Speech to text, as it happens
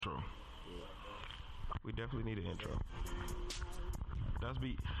We definitely need an intro. That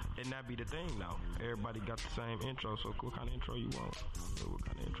be the thing now. Everybody got the same intro, so what kind of intro you want? So what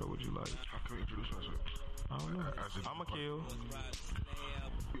kind of intro would you like? I can introduce myself. I don't know. I'm a kill.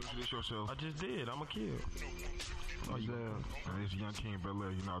 You introduce yourself. I just did. I'm a kill. Oh, yeah. And it's Young King Bel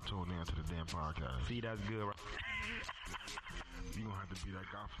Air. You're not tuned in to the damn podcast. See, that's good, right? You gonna have to be that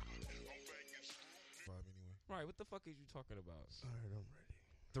guy. Right, what the fuck is you talking about? All right, I'm ready.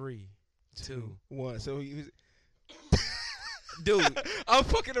 3, 2, 1. So he was. dude. I'm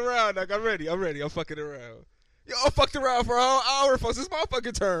fucking around, like I'm ready. I'm fucking around. Yo, I fucked around for a whole hour, folks. It's my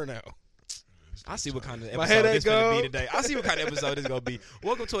fucking turn now. I see what kind of My episode headache this gonna go. be today. I see what kind of episode this gonna be.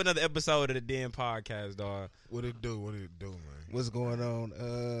 Welcome to another episode of the Den Podcast, dog. What it do, man? What's going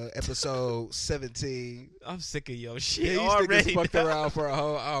on? Episode 17. I'm sick of your shit Yeah, you already. niggas fucked around for a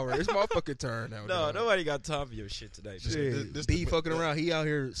whole hour. It's my fucking turn now. No, dog. nobody got time for your shit today. Shit. This B the- fucking around. He out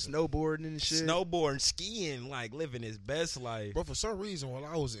here snowboarding and shit. Snowboarding, skiing, like living his best life. Bro, for some reason, while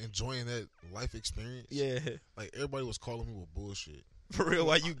I was enjoying that life experience, Yeah, like everybody was calling me with bullshit. for real.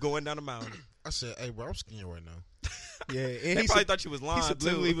 Why you going down the mountain? I said, "Hey, bro, I'm skiing right now." Yeah, and They he probably said, thought you was he lying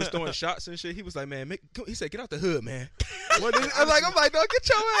subliminally too. was throwing shots and shit. He was like, man, he said, get out the hood, man. I'm like, dog, get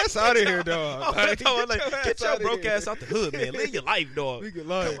your ass out of here, dog. I'm Like, talking like, get your outta broke here. ass out the hood, man. Live your life, dog. Nigga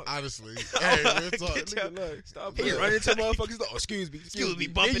life. Honestly, hey, real talk. Get your- Nigga life. Stop He playing. run into motherfuckers. Like, oh, excuse me.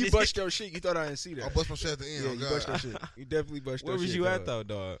 bumping Then you his bust your shit. You thought I didn't see that. I bust my shit at the end. Yeah, oh, you God. bust your shit. You definitely bust Where your shit. was you at dog.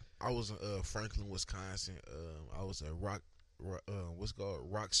 though, dog? I was in Franklin, Wisconsin. I was at what's it called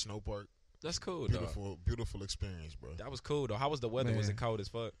Rock Snow Park. That's cool, dog. Beautiful experience, bro. That was cool though. How was the weather? Man. Was it cold as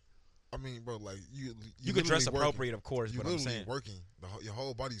fuck? I mean, bro, like you You could dress literally appropriate, of course, working. but You I'm literally saying working. Your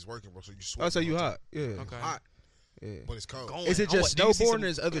whole body's working, bro. So you sweat. Oh, so you hot? Yeah. okay. Hot, Yeah. but it's cold. Going- Is it Oh, just did you see snowboarding some- or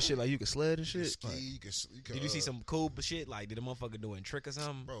is other shit? Like you can sled and You can shit? ski. Like, You can, Did you see some cool shit? Like, did a motherfucker doing trick or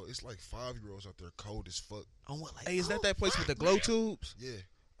something? Bro, it's like 5-year-olds out there, cold as fuck. On what? Like, hey, is that place with the glow tubes? Yeah.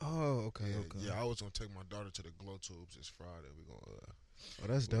 Oh, okay, Yeah, okay. yeah, I was gonna take my daughter to the glow tubes this Friday. We gonna Oh,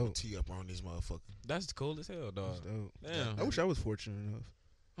 that's dope. tee up on this motherfucker. That's cool as hell, That's dog. dope. Damn. I wish I was fortunate enough.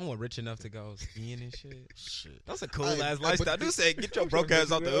 I'm rich enough to go skiing and shit. Shit. That's a cool Hey, ass hey, lifestyle. but Do this- say get your broke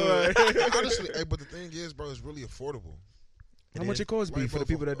ass out the hood. Honestly, hey, but the thing is, bro, it's really affordable. How much it costs be Like, for bro, the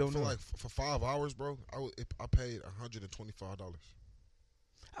people that don't for know? Like for 5 hours, bro, I paid $125.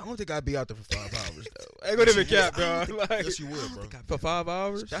 I don't think I'd be out there for 5 hours though. I ain't gonna even cap, dog. Like, Yes, you would, bro. for 5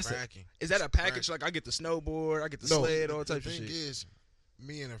 hours? Cracking. Is that a package? Like I get the snowboard, I get the sled, all types the of thing shit. is,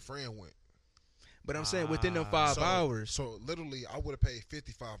 me and a friend went. But I'm saying within them 5 hours. So literally, I would have paid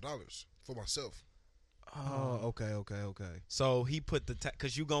 $55 for myself. Oh, okay. So he put the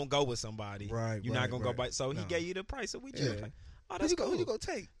because you gonna go with somebody, Right, You're right, not gonna go right. by. So he No. gave you the price. So we Yeah. just like, oh, that's cool. Who you gonna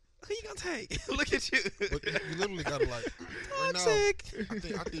take? Who you gonna take? Look at you. But you literally gotta like right now. Toxic.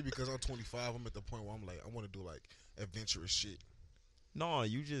 I think because I'm 25, I'm at the point where I'm like, I want to do like adventurous shit. No,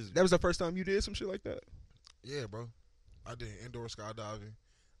 you just That was the first time you did some shit like that? Yeah, bro. I did indoor skydiving.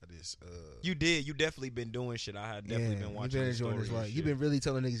 I did. you did. You definitely been doing shit. I had definitely been watching. You've been the enjoying stories this and life. shit. You've been really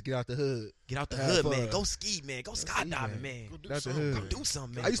telling niggas get out the hood. Get out the have hood, fun. man. Go ski, man. Go skydiving, man. Go do That's the something. hood. Go do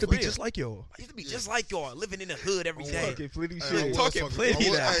something, man. I used to For be real. just like y'all. I used to be just like y'all, living in the hood every Oh, day. Fucking plenty Hey, I shit. was Talking fucking- plenty I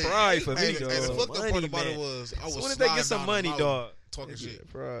was- that hey, pride for me, hey, dog. the fucked up part Money, about it man. was I was As soon as they sliding get some down the money, mountain dog. talking shit.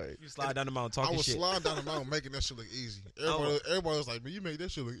 Right. You slide down the mountain I talking was shit. sliding down the mountain making that shit look easy. Everybody was like, man, you made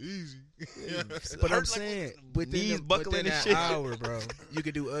that shit look easy. Yeah. But Hurt I'm like saying, knees buckling within and that shit. hour, bro, you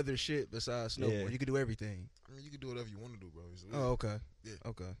could do other shit besides snowboard. Yeah. You could do everything. I mean, you can do whatever you want to do, bro. It's lit. Oh, okay. Yeah.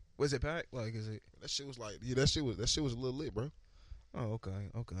 Okay. Was it packed? Like, is it? That shit was like, yeah, that shit was a little lit, bro. Oh, okay.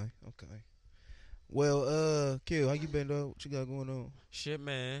 Well, Kill, how you been, though? What you got going on? Shit,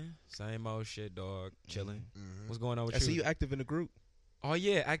 man. Same old shit, dog. Chilling. Mm-hmm. What's going on with I see you? you active in the group. Oh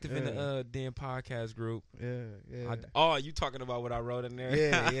yeah, active in Yeah. the Den podcast group. Yeah. Oh, you talking about what I wrote in there?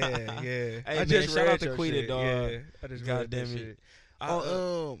 yeah. Hey, I man, just shout out read to your Quita, shit. dog. Yeah, I just God read that damn it. shit.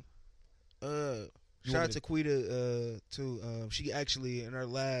 You Shout want out to Quita too. She actually in her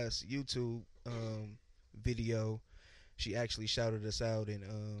last YouTube video, she actually shouted us out and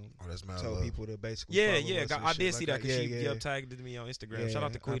Oh, that's mad told love. people to basically Yeah, follow yeah. us and I shit did like see that because she yeah. tagged me on Instagram. Yeah, Shout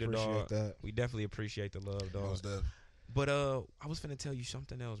out to I Quita, appreciate dog. that. We definitely appreciate the love, dog. Most def. But I was finna tell you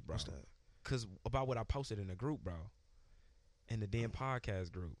something else, bro. What's that? Cause about what I posted in the group, bro. In the Den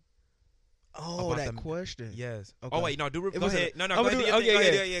podcast group. Oh, About that the- question. Yes. Okay. Oh wait, no, go was ahead. No, I'ma go do- ahead. okay, Go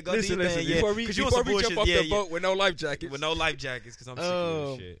ahead, yeah. yeah. Go Listen, do your thing, yeah. before we 'Cause you on some jump off bullshit, the yeah, boat with no life jackets. with no life jackets, cause I'm sick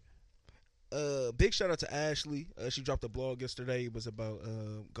of this shit. Big shout out to Ashley. She dropped a blog yesterday. It was about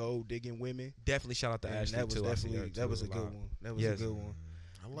gold digging women. Definitely shout out to And Ashley that was too. I see her, definitely too, that was a good lot. one. That was Yes. a good one.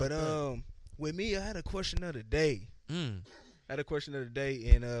 I like But that. with me, I had a question of the day. Mm. I had a question of the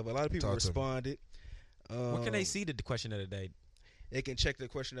day, and a lot of people Talk to me. responded. Where can they see the question of the day? They can check the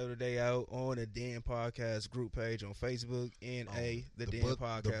question of the day out on the Den Podcast group page on Facebook and the Den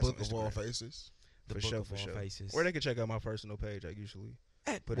Podcast the book on of all Instagram. faces. The For book sure, of for all sure. faces. Or they can check out my personal page. I usually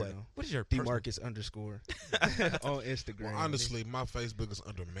At put what? it on. What is your personal- DeMarcus _ on Instagram. Well, honestly, my Facebook is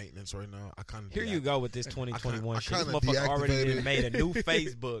under maintenance right now. I kind of Here you go with this 2021 I shit. This kinda motherfucker already deactivated- done made a new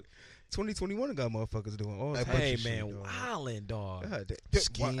Facebook. 2021 got motherfuckers doing all Hey, types Hey of shit, man, dog. wildin' dog. God damn.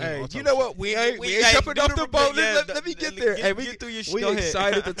 Skiing, Hey, all you types know of what? We ain't hey, jumping do off the boat. yeah, Let me get there. Hey, get through your shit. we Go ahead.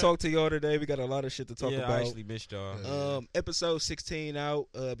 excited to talk to y'all today. We got a lot of shit to talk yeah, about. I actually missed y'all. Yeah. Episode 16 out.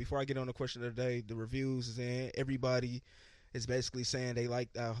 Before I get on the question of the day, the reviews is in. Everybody is basically saying they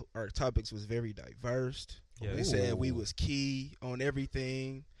liked our topics was very diverse. Yeah. They said we Ooh. was key on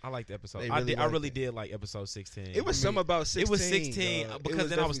everything. I liked the episode. They I really really liked it. did like episode 16. It was some about 16. It was 16 dog. It because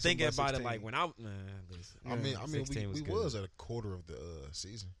then I was definitely thinking some about it 16. like when I listen. I mean, 16 we was good. was at a quarter of the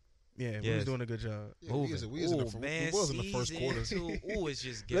season. Yeah, we Yes. was doing a good job. Yeah, we was in the, man, we was in the first quarter. Ooh, it's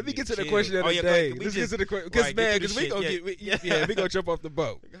just Let me getting get to the chills. question of Oh, the yeah, day. can we Let's get just- to the question because right, get man, to the because we shit, gonna yeah. get we gonna jump off the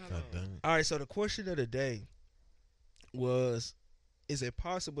boat. God damn it. All right, so the question of the day was: is it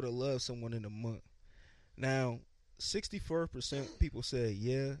possible to love someone in a month? Now, 64% people said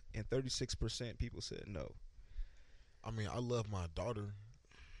yeah, and 36% people said no. I mean, I love my daughter.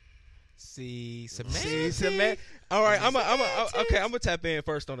 See, See, semantics. all right, I'm gonna tap in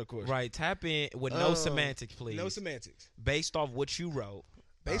first on the question. Right, tap in with no semantics, please. No semantics. Based off what you wrote.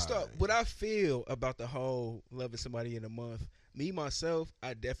 Based off Alright. what I feel about the whole loving somebody in a month, me myself,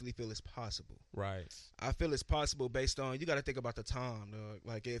 I definitely feel it's possible. Right. I feel it's possible based on you got to think about the time, dog.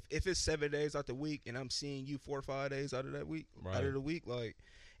 Like if it's 7 days out the week and I'm seeing you 4 or 5 days out of that week, out Right. of the week, like,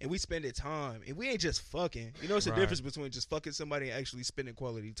 and we spend it time, and we ain't just fucking. You know, it's a Right. difference between just fucking somebody and actually spending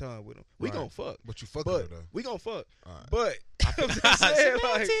quality time with them. We Right. gonna fuck, But you fucking but her though. we gonna fuck. All right. But I'm just saying,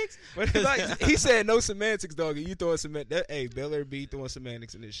 like, Semantics. but like he said, no semantics, dog. And you throwing semantics. Hey, Bel Air B throwing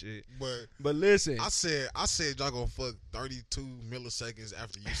semantics in this shit. But listen, I said y'all gonna fuck 32 milliseconds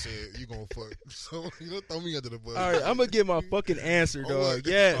after you said you gonna fuck. So you don't throw me under the bus. all right, I'm gonna get my fucking answer, Oh, dog. what?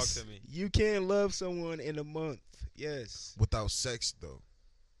 Yes, Talk to me. you can love someone in a month. Yes, Without sex though.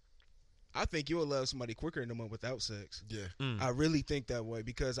 I think you'll love somebody quicker in a month without sex. Yeah. Mm. I really think that way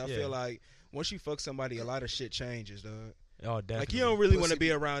because I Yeah. feel like once you fuck somebody, a lot of shit changes, dog. Oh, definitely. Like you don't really want to Pussy be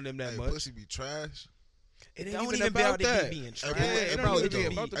be- around them that Hey, much. pussy be trash. It ain't Don't even even about be that. being Hey, trash. but Yeah, look, it hey, don't but really look, be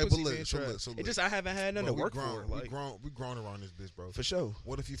though. about the Hey, but pussy look, being so trash. look, so It look. just I haven't had nothing to Bro, work for. Like we grown around this bitch, bro. for sure.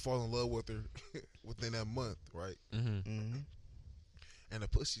 What if you fall in love with her within that month, right? Mm-hmm. Mm-hmm. And the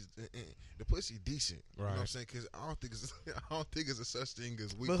pussy decent. You know what I'm Right. saying? Because I don't think it's a such thing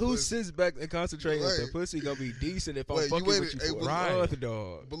as weak But who pussy. sits back and concentrates if the Wait. pussy gonna be decent if I'm Wait, you fucking waited- with you hey, for but- a Right. month,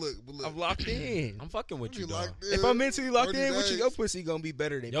 dog? But look. I'm locked in. I'm fucking with you, dog. locked in. If I'm mentally locked 30 in with you, days. your pussy gonna be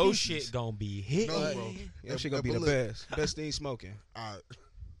better than Your Pinky's. shit gonna be hit. No, bro. Your shit gonna be but the look, best thing smoking. all right.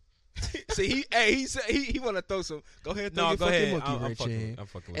 See, he said he want to throw some. Go ahead, throw No, your go fucking ahead. monkey I'm wrench fucking in. with, I'm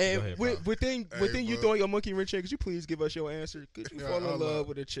fucking with you. Go And ahead, bro. within you bro. throwing your monkey wrench in, could you please give us your answer? Could you Yeah, fall in I'll love love-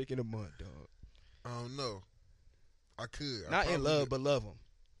 with a chick in a month, dog? I don't know. I could. I Not in probably love, could. but love them.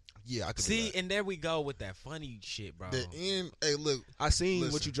 Yeah, I could. See, do that. and there we go with that funny shit, bro. The end. Hey, look. I seen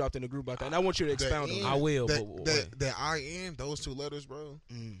what Listen. you dropped in the group about that, and I want you to expound on end- it. I will, That, but that I am those two letters, bro.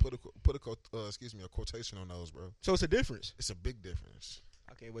 Mm. Put a quotation on those, bro. So it's a difference. It's a big difference.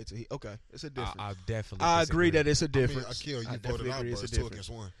 I can't wait till he. Okay, it's a difference. I definitely. I agree disagree. that it's a I mean, difference. Akil, you I voted definitely out, agree bro. it's It's a 2 difference.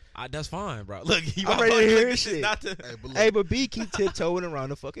 against 1. That's fine, bro. Look, you I'm ready to hear this shit. is not to. Hey, but look, Hey, but B keep tiptoeing around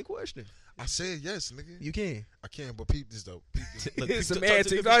the fucking question. I said yes, nigga. You can. I can, but peep this though. Peep this. Look, It's talk to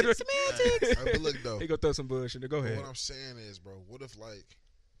semantics. me- Semantics. Hey, but look though. He gonna throw some bullshit. Go But ahead. what I'm saying is, bro, what if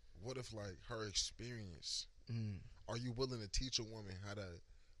her experience? Mm. Are you willing to teach a woman how to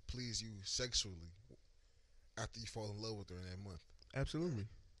please you sexually after you fall in love with her in that month? Absolutely.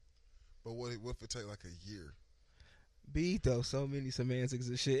 But what if it take like a year? B though, so many semantics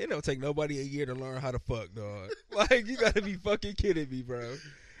and shit. It don't take nobody a year to learn how to fuck, dog. Like you gotta be fucking kidding me, bro.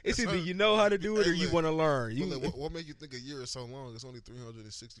 It's That's either her- you know how to do it or Hey, you look, want to learn. But You, look, what make you think a year is so long? It's only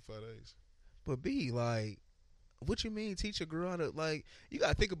 365 days. but B, like, what you mean teach a girl how to like? You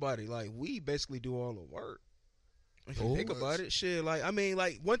gotta think about it. Like we basically do all the work. If you Oh. think about it, shit. Like I mean,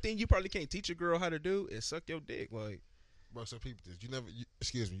 like one thing you probably can't teach a girl how to do is suck your dick. Like Bro, so people this.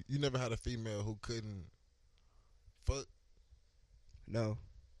 You never had a female who couldn't fuck? no,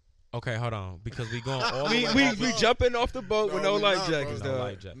 Okay, hold on, because we going all the we way we, off we the- jumping off the boat with no we life not, jackets, bro. No dog.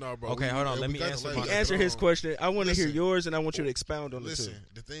 life jacket. No, bro. Okay, hold on, let me got the answer life my- He jacket answered his on. question. I want to hear Listen. yours, and I want you to expound on Listen, it too.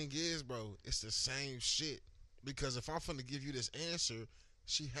 the thing is, bro, it's the same shit. Because if I'm finna give you this answer,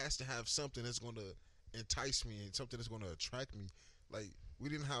 she has to have something that's gonna entice me and something that's gonna attract me. Like we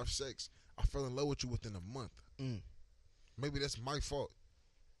didn't have sex. I fell in love with you within a month. Mm. Maybe that's my fault.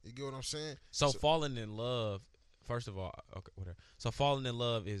 You get what I'm saying? So falling in love, first of all, okay, whatever. So falling in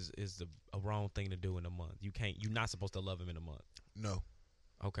love is a wrong thing to do in a month. You're not supposed to love him in a month. No.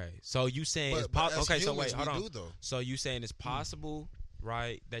 Okay, so you saying it's But possible? as Okay, so humans, wait, hold we on. do, though. So you saying it's possible,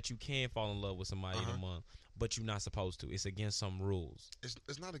 right, that you can fall in love with somebody in a month, but you're not supposed to. It's against some rules.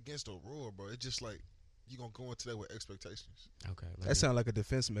 It's not against the rule, bro. It's just like you gonna go into that with expectations. Okay, That sounds like a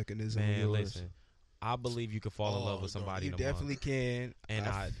defense mechanism. of man. yours. Listen, I believe you can fall in love with no, somebody You in a definitely month, can. and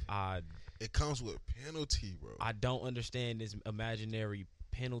I It comes with penalty, bro. I don't understand this imaginary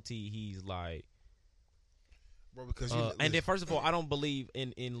penalty. He's like. Bro, because And then, first of all, I don't believe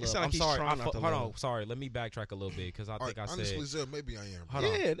in love. sound like I'm he's sorry. trying not to Hold on. love. Sorry. Let me backtrack a little bit because I think I said. honestly, Zeb, maybe I am. Hold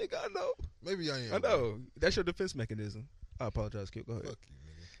on. Yeah, nigga, I know. Maybe I am. I know. That's your defense mechanism. I apologize, Q. Go ahead. Fuck you, nigga.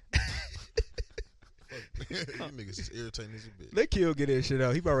 Fuck. You niggas is irritating as a bitch. Let Kill get that shit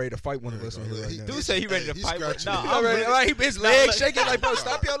out. He about ready to fight one of There us you on go. here right He- now. Dude say he ready to He's fight. scratching No, it. I'm Alright, really, alright, his leg shaking like, bro,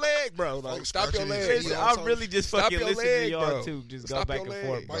 stop your leg, bro. Like, Fuck, stop your scratching leg. his listen, all I'm types really of just Stop fucking your listening to leg, y'all bro. too. Just Stop go back your and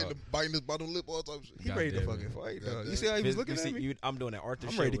forth, leg. bro. Biting his bottom lip, all types of shit. He ready to Goddamn fucking it. fight, Goddamn. dog. You see how he was looking at me? I'm doing that Arthur.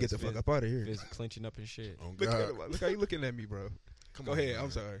 I'm ready to get the Shit fuck up out of here. Fist clenching up and shit. Oh, Look, God. at him. Look how you looking at me, bro. Come Go on, ahead. man.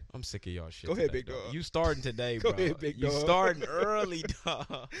 I'm sorry. I'm sick of y'all shit. Go ahead, today, big dog. You starting today, Go bro. ahead, big You dog. starting early,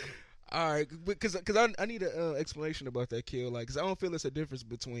 dog. All right, because I need an explanation about that, Kill. Like, cause I don't feel it's a difference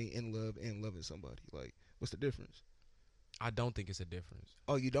between in love and loving somebody. Like, what's the difference? I don't think it's a difference.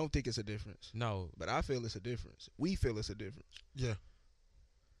 Oh, you don't think it's a difference, No. but I feel it's a difference. We feel it's a difference. Yeah.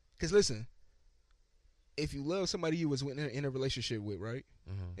 Cause listen, if you love somebody you was in a relationship with, right?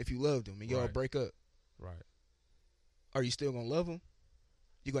 Mm-hmm. If you loved them and y'all Right. break up, Right. are you still gonna love them?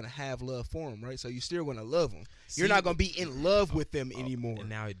 You're gonna have love for them, right? So you're still gonna love them. You're See, not gonna be in love with them anymore. And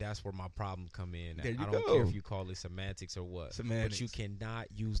now that's where my problems come in. There you I don't go. care if you call it semantics or what. Semantics. But you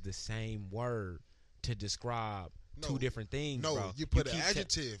cannot use the same word to describe No. two different things, No, bro. you put an keep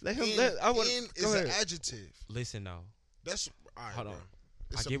adjective. Let him- in let- I wanna- in go is an ahead. adjective. Listen, though. That's all right, Hold bro. on.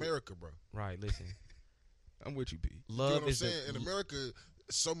 It's I get- America, bro. Right, listen. I'm with you, P. You know Love what I'm is saying? the, In America,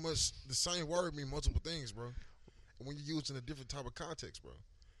 so much the same word mean multiple things, bro. And when you use it in a different type of context, bro.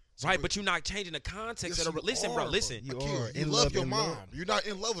 So right, when- but you're not changing the context Yes, of the. you Listen, are, bro. Listen. You Akil, are you in love love your in mom. love. You're not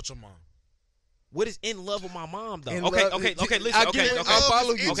in love with your mom. What is in love with my mom though? In Okay, love- okay, okay. I Listen, get okay, it. okay. I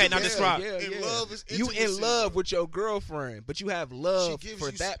follow you. Okay, now Yeah, describe. yeah, In yeah. love is You intimacy, in love bro. with your girlfriend, but you have love She gives for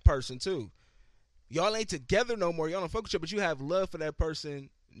you that person too. Y'all ain't together no more. Y'all don't fuck with each other, but you have love for that person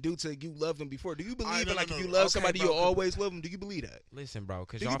due to you loved them before. Do you believe no, in like no, if you no. love Okay, somebody, bro, you'll always love them? Do you believe that? Listen, bro,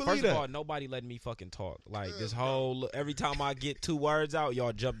 because Do you y'all, believe first of that? all, nobody letting me fucking talk. Like Yeah, this bro. whole, every time I get two words out,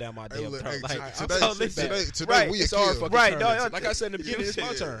 y'all jump down my Hey, damn look, throat. hey, Like, today, so listen, today Right, we it's a our kill. fucking Right, turn. dog, Like I said in the beginning, it's my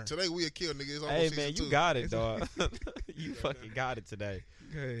shit. turn. Today we a kill, nigga. It's almost hey season man, you 2. got it, dog. You fucking got it today.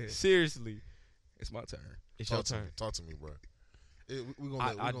 Go ahead. Seriously, It's my turn. it's your Talk to me. turn. Talk to me, bro. We gonna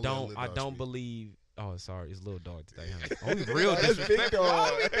let, we I gonna don't, let I Lil don't Dog believe. Oh, sorry, it's little dog today. Huh? Oh, he's real That's big disrespectful.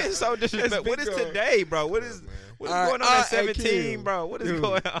 dog. Why we been so disrespectful? What big is dog. today, bro? What speak. is Yeah, man. what is All right, going on all at right, hey, 17, Q. bro? What is Dude.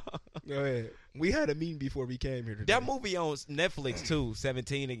 going on? Go ahead. We had a meeting before we came here today. That movie on Netflix too,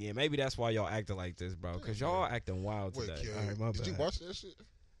 17 again. Maybe that's why y'all acting like this, bro. Cause y'all acting wild Wait, today. Kill. All right, my Did you bad. watch that shit?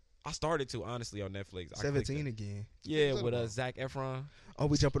 I started to honestly on Netflix. I clicked 17 it. again. Yeah, What's that with about? Zac Efron. Oh,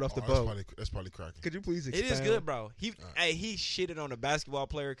 we jumping off the that's boat. probably cracking. Could you please It expound? is good, bro. He Alright. hey he shitted on a basketball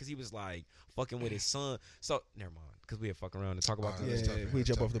player because he was like fucking with his son. So never mind, because we had fuck around and talk about Alright, this. that's Yeah, tough, man. we That's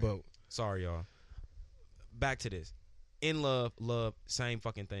jump tough, off the man. boat. Sorry, y'all. Back to this. In love, same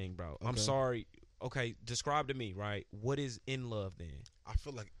fucking thing, bro. I'm Okay. sorry. Okay, describe to me, right? What is in love then? I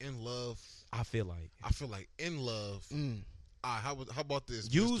feel like in love. I feel like In love. Mm. How about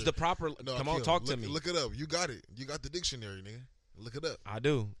this? use mister? the proper. No, come on, Akil, talk to look, me. Look it up. You got it. You got the dictionary, nigga. Look it up, I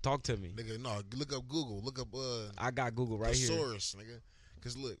do. Talk to me. nigga. No, look up Google. Look up I got Google right here. thesaurus, nigga.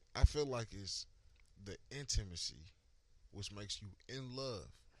 Cause look, I feel like it's the intimacy which makes you in love.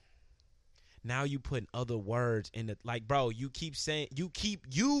 Now you putting other words in the like, bro. You keep saying you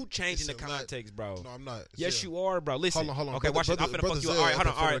changing the Listen, I'm not- context, bro. No, I'm not. Yes, Yeah. you are, bro. Listen. Hold on. Okay, watch this. I'm finna fuck you up. All right, hold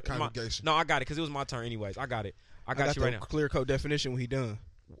on. All right, come on. Congregation. No, I got it because it was my turn anyways. I got it. I got you the right now. clear code definition when he done.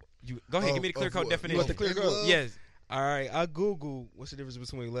 You go ahead. Give me the clear Of code what? definition. You want the clear In code? love? Yes. All right, I Google what's the difference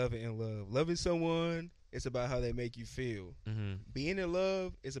between loving and love. Loving someone is about how they make you feel. Mm-hmm. Being in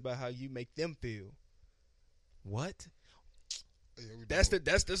love is about how you make them feel. What? Yeah, we That's don't.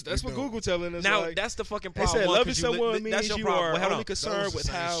 that's We what don't. Google telling us. Now like, that's the fucking they problem. said one, loving 'cause you someone that's means your you problem. are Wait, hold only on. concerned That was with the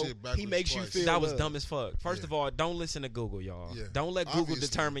same how shit backwards he makes you twice. feel. That was love. dumb as fuck. First Yeah. of all, don't listen to Google, y'all. Yeah. Don't let Google Obviously.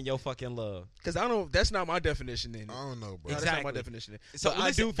 determine your fucking love. Because I don't. That's not my definition in it. I don't know, bro. No, that's not my Exactly. definition. So But I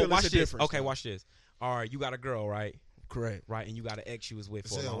listen, do feel but watch it's a this. difference. Okay, though. watch this. All right, you got a girl, right? Correct. right? And you got an ex you was with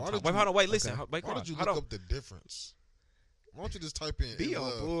for a Zell, long why time. did Wait, you- hold on, wait, listen, Okay. wait, Why did you hold look on. up the difference? Why don't you just type in Be in on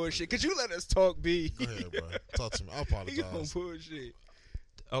love? bullshit. Could you let us talk, B? Go ahead, bro. Talk to me. I He on apologize. bullshit.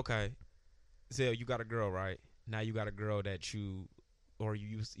 Okay, Zell, you got a girl, right? Now you got a girl that you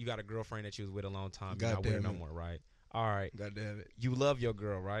got a girlfriend that you was with a long time. You're God not with her damn no it. more, right? All right, God damn it. you love your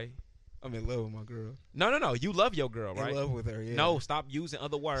girl, right? I'm in love with my girl. No, you love your girl, right? In love with her, yeah. No, stop using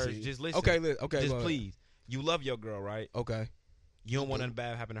other words. See. Just listen. Okay, okay. Just go ahead. please. You love your girl, right? Okay. You don't want nothing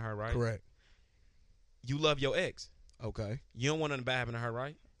bad happen to her, right? Correct. You love your ex. Okay. You don't want nothing bad happen to her,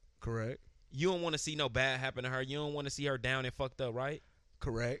 right? Correct. You don't want to see no bad happen to her. You don't want to see her down and fucked up, right?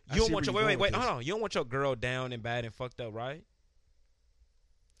 Correct. You don't want your wait. Hold on. You don't want your girl down and bad and fucked up, right?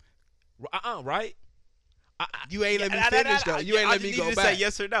 Right? You ain't let me finish though. You ain't let me go I just need you to back. say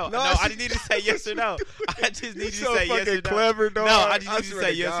yes or no. No, No, I I just need you to say yes or no. I just need you to so say yes or fucking no. clever, dog. No, I just I need you to swear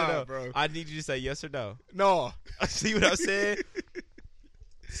say to yes or God, no. bro. I need you to say yes or no. No. See what I'm saying?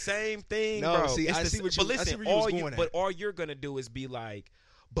 Same thing, No, bro. see, It's I the see s- what but you- I see listen, where you was all you going at. but all you're gonna do is be like,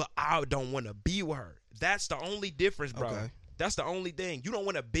 but I don't want to be with her. That's the only difference, bro. Okay. That's the only thing. You don't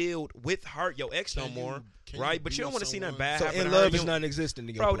want to build with her, your ex, no Can more, you right? But be you don't with want to see nothing someone- bad So happen in to her. love You is don't- non-existent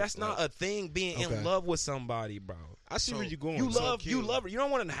to your bro. book, That's not like, a thing. Being Okay. in love with somebody, bro. I see So, where you going. You So love, you Q. love her. You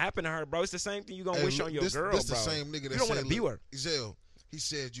don't want it to happen to her, bro. It's the same thing you gonna Hey, wish on your this, girl, this bro. the same nigga that You don't want said, to be with look, her. Zell, he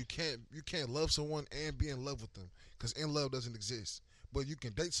said you can't love someone and be in love with them because in love doesn't exist. But you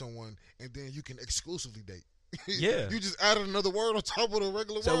can date someone and then you can exclusively date. Yeah. You just added another word on top of the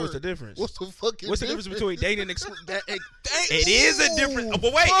regular So word. what's the difference? What's the fucking What's the difference between dating and It is a difference.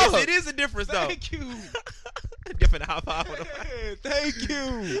 But wait, fuck. it is a difference though. Thank you. Different high five. Thank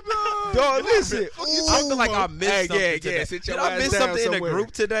you. Dog, listen. I feel like I missed Hey, something yeah, today. yeah, sit your Did I ass miss down something in the somewhere.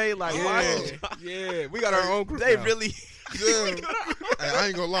 group today? Like, Yeah, why? yeah. We got our own group They now. really. Yeah. Hey, I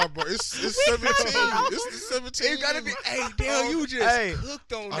ain't gonna lie, bro. It's 17. It's the 17. It gotta be. Hey, damn, you just Hey,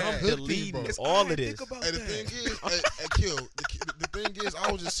 cooked on I'm that. hooked, deleting bro. all I of didn't this. think about Hey, the that. thing is, hey, Kill. The thing is,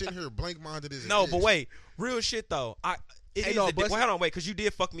 I was just sitting here blank minded as No, a but bitch. wait, real shit though. It Hey, is no, a but- well, hold on, wait, because you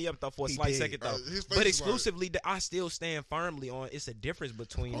did fuck me up though for a He slight did. second though. His face But is exclusively, I still stand firmly on it's a difference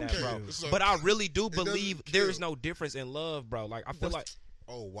between that, Okay, bro. so But I really do doesn't believe there is kill. no difference in love, bro. Like I feel like,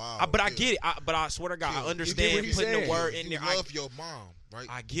 Oh wow. but I Kill. get it. But I swear to God, Kill. I You understand what he putting the said. word You in there. love your mom, right?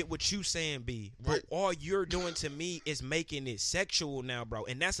 I get what you saying, B. But Right. all you're doing to me is making it sexual now, bro.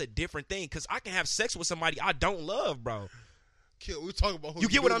 And that's a different thing. Because I can have sex with somebody I don't love, bro. Kill. We're talking about who You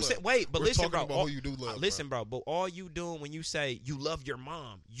get what do I'm love. saying? Wait, but We're listen, talking bro. about all- who you do love. listen, bro. But all you doing when you say you love your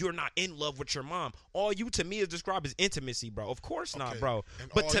mom, you're not in love with your mom. All you to me is described as intimacy, bro. Of course not, Okay. bro. And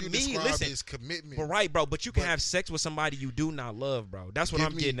But all to you me, describe listen. is commitment. But right, bro. But you can But- have sex with somebody you do not love, bro. That's what Give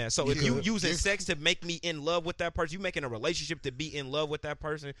I'm me- getting at. So you if you could- using give- sex to make me in love with that person, you making a relationship to be in love with that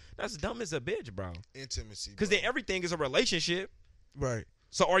person, that's dumb as a bitch, bro. Intimacy. Because bro. then everything is a relationship. Right.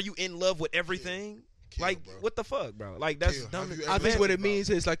 So are you in love with everything? Kill, Like bro. what the fuck, bro? Like that's Kill. dumb. Have you I ever think what it about- means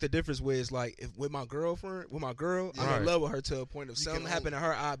is like the difference where it's like if with my girlfriend, with my girl, I'm Right. in love with her to a point of You something can happened to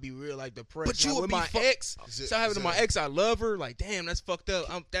her, I'd be real like depressed. But you Like, would with be my ex, Zell- something happened to my Zell- ex, I love her. Like damn, that's fucked up.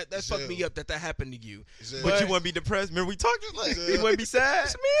 That fucked me Zell. up that happened to you. Zell. But you wouldn't be depressed. Remember we talked like Yeah. you wouldn't be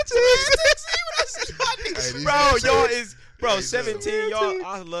sad. Hey, these Bro, niggas y'all say- is bro, Hey, Zell. 17, y'all.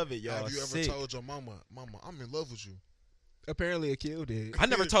 I love it, y'all. Have you ever Sick. told your mama, I'm in love with you? Apparently, a kill did. I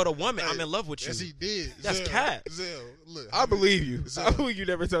never told a woman I'm Hey, in love with you. Yes, he did. That's Zell, cat. Zell, look. I believe you. Zell, I believe you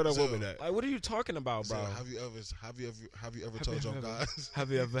never told a Zell. woman that. Like, what are you talking about, bro? Zell, have you ever told your ever- guys?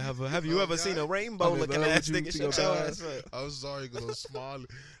 Have you Oh, ever seen a God. rainbow I'm in looking love ass with you nigga? to Shut your your guys. ass up. I'm sorry, because I'm small.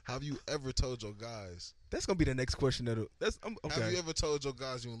 Have you ever told your guys? That's gonna be the next question. That's Have okay. you ever told your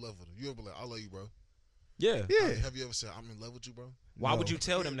guys you in love with them? You ever be like, I love you, bro? Yeah. Yeah. Have you ever said, I'm in love with you, bro? Why would No. you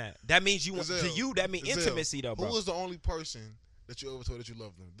tell them that? That means you want Zell, to you. That means Zell, intimacy, though, Who bro. was the only person that you ever told that you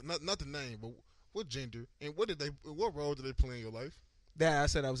loved them? Not the name, but what gender and what role did they play in your life? That I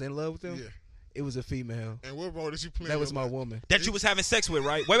said I was in love with them. Yeah. It was a female. And what role did she play? That in was your my life? woman. That you was having sex with,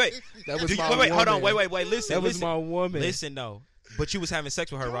 right? Wait. That was Do you, my wait. Hold on. woman. Wait. Listen. That was listen. my woman. Listen, though. But you was having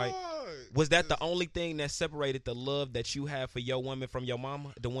sex with her, right? God. Was that the only thing that separated the love that you had for your woman from your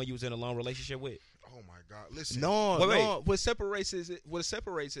mama, the one you was in a long relationship with? Oh my God! Listen. No, Wait. no. What separates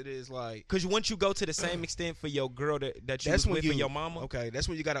it is like Because once you go to the same extent for your girl that you that's was when with you for your mama, Okay, that's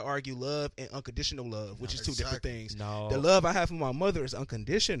when you got to argue love and unconditional love, which is two different Exactly. things. no, The love I have for my mother is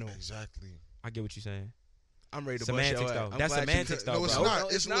unconditional. Exactly. I get what you're saying. I'm ready to Semantics, bust your though. ass. I'm That's glad you- semantics, though, No, it's bro. not. No,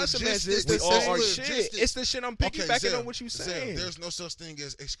 It's not semantics. logistics. It's the We all same are shit. logistics. It's the shit I'm Okay, piggybacking Zell, on what you Zell, saying. there's no such thing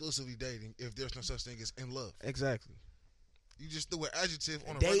as exclusively dating if there's no such thing as in love. Exactly. You just threw an adjective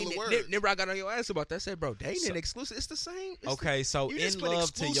on a Dating, regular word. remember I got on your ass about that. I said, bro, dating So- and exclusive, it's the same. It's Okay, so you just in put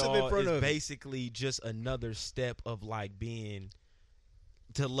love to exclusive in y'all front is of it. basically just another step of like being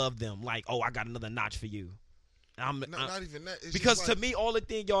to love them. Like, oh, I got another notch for you. Not even that. It's Because just to like, me, all the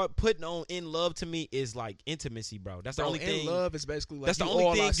thing y'all putting on in love to me is like intimacy, bro. That's the bro, only in thing. love is basically like That's the you only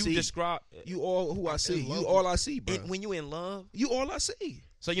all thing I you see. describe. You all who I see. in love You with- all I see, bro. When you in love, You all I see.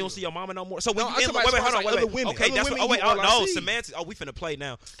 so you don't see your mama no more. So when No, you I'm in talking love, about wait, as hold far on, as wait, other women. Okay, Other that's women what. Oh wait, you all I no, see. semantics. Oh, we finna play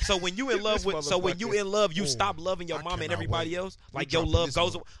now. So when you in love This with, so when you in love, you Oh, stop loving your I mama and cannot everybody wait. else. We Like your dropping love this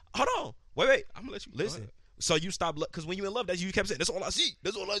goes. one. Hold on, wait. I'm gonna let you Listen. go ahead. So you stop because when you in love, that's you kept saying. That's all I see.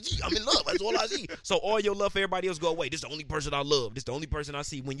 That's all I see. I'm in love. That's all I see. So all your love for everybody else go away. This is the only person I love. This is the only person I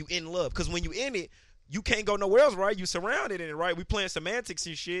see. When you in love, because when you in it, you can't go nowhere else, right? You surrounded in it, right? We playing semantics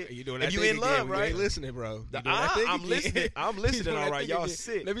and shit. You doing if that you thing in again, love, you right? ain't listening, bro. You The- doing that thing I'm again. listening. I'm You listening. doing All that right, thing y'all again.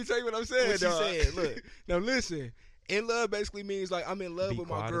 sick. Let me tell you what I'm saying, What you dog. saying? Look. Now listen. In love basically means like I'm in love Be with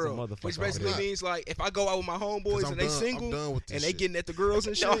my quiet as a girl, motherfucker which over basically there. means like if I go out with my 'Cause homeboys I'm and they done- I'm single done with this and they shit. getting at the girls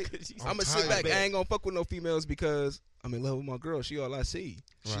and No, shit, 'cause you- I'm gonna tired sit back. of I it. ain't gonna fuck with no females because I'm in love with my girl. She all I see.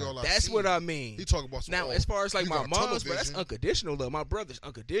 She all I That's see. what I mean. He talking about some, Now, oh, as far as like we my got tunnel mom's, but that's vision. unconditional love. My brother's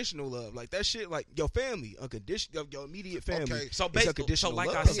unconditional love. Like that shit, like your family, unconditional, your immediate family. Okay. So It's basically, so unconditional like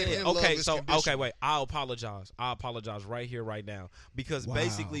I love. said, In love okay, is so okay, conditional. wait, I apologize right here, right now, because Wow.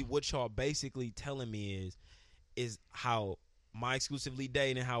 basically what y'all basically telling me is how my exclusively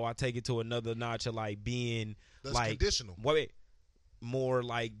dating and how I take it to another notch of like being That's like conditional. wait, more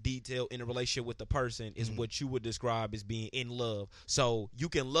like detailed in a relationship with the person is Mhm. what you would describe as being in love. So you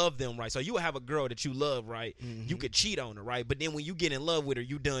can love them, right? So you would have a girl that you love, right? Mhm. You could cheat on her, right? But then when you get in love with her,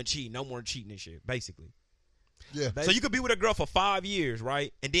 you done cheating. No more cheating and shit, basically. Yeah. So you could be with a girl for 5 years,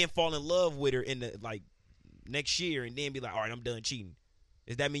 right? And then fall in love with her in the like next year and then be like, all right, I'm done cheating.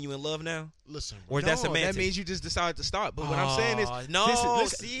 Does that mean you in love now? Listen, bro. Or is that No, semantics? that means you just decided to stop. But what I'm saying is, no,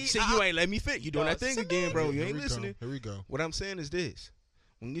 listen, you ain't let me fit. You doing that thing again, bro. You Here ain't we go. listening. Here we go. What I'm saying is this: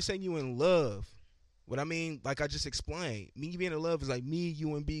 when you say you in love, what I mean, like I just explained, me being in love is like me,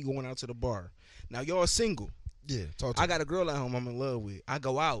 you, and B going out to the bar. Now y'all single. Yeah. Talk to I me. got a girl at home I'm in love with. I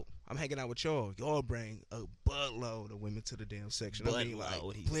go out. I'm hanging out with y'all. Y'all bring a buttload of women to the damn section. I mean, like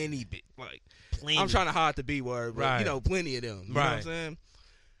Buttload, he plenty, like Plenty. I'm trying to hide the B word, but Right. you know, plenty of them. You know what I'm Right. saying?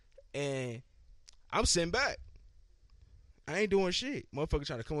 And I'm sitting back. I ain't doing shit. Motherfucker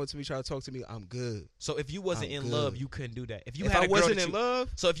trying to come up to me, try to talk to me. I'm good. So if you wasn't I'm in love, good. you couldn't do that. If you If had I a girl wasn't that in you, love,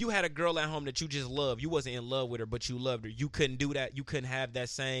 so if you had a girl at home that you just love, you wasn't in love with her, but you loved her, you couldn't do that. You couldn't have that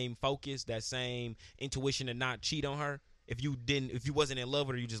same focus, that same intuition to not cheat on her. If you wasn't in love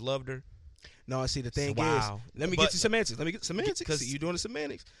with her, you just loved her. no, I see the thing Wow. is, let me But- get you semantics. Let me get semantics. 'Cause- See, you doing the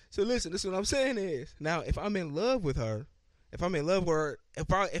semantics. So listen, this is what I'm saying is, now if I'm in love with her, if I'm in love with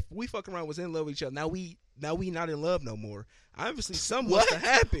her, if we fuck around was in love with each other, now we not in love no more. Obviously, something must have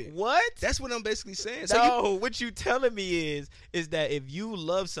happened. What? That's what I'm basically saying. So No, what you telling me is that if you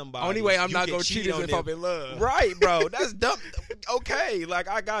love somebody, only way I'm you not can gonna cheat is on if them. I'm in love. Right, bro. That's dumb. Okay, like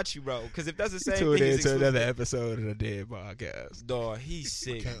I got you, bro. Because if that's the same Tune thing, in as to another exclusive- episode of the Dead Podcast. dog, he's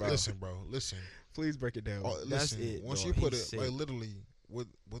sick, Can't, bro. listen, bro. Listen. Please break it down. Oh, That's listen. it, Once dog. you put He's it like sick. literally with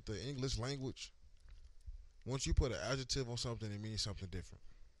the English language, once you put an adjective on something, it means something different.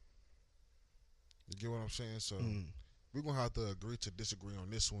 You get what I'm saying? So we're gonna have to agree to disagree on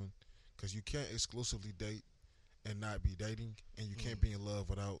this one, because you can't exclusively date and not be dating, and you can't be in love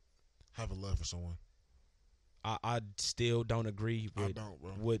without having love for someone. I still don't agree I with don't,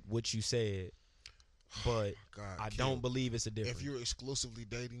 bro. what you said, but God, I kill. don't believe it's a difference. If you're exclusively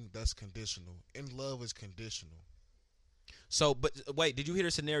dating, that's conditional. In love is conditional. So, but wait, did you hear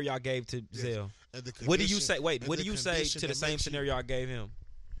the scenario I gave to Yes. Zell? And the What do you condition- say? Wait, and what the do you say condition to the that same makes you- scenario I gave him?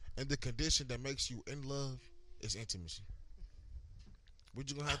 And the condition that makes you in love is intimacy. What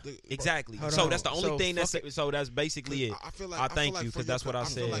you gonna have to Exactly. Hold So on. that's the only So thing that's fuck so that's basically it. I feel like I I feel thank like you, for 'cause your that's what I I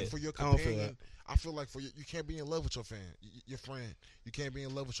feel like said. for your I don't feel companion, I feel like for you can't be in love with your fan, your friend. You can't be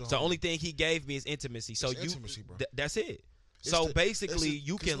in love with your. So the homie. only thing he gave me is intimacy. So It's you intimacy, bro. that's it. It's So the- basically, it's the-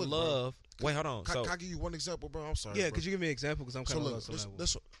 you 'cause can look, bro. love. Wait, hold on. Can, So can I give you one example, bro? I'm sorry. Yeah, bro. could you give me an example? Because I'm So kind of look, lost on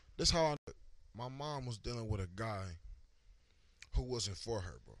that one. this how my mom was dealing with a guy who wasn't for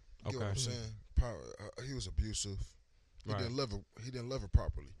her, bro. You get what I'm Okay. saying? He was abusive. He Right. didn't love her. He didn't love her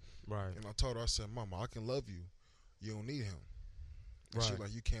properly. right, And I told her, I said, "Mama, I can love you. You don't need him." And she Right.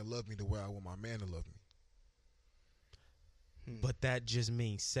 like, "You can't love me the way I want my man to love me." but that just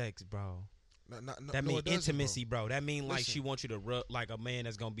means sex, bro. That no, means it doesn't, intimacy, bro. That mean like Listen. she wants you to like a man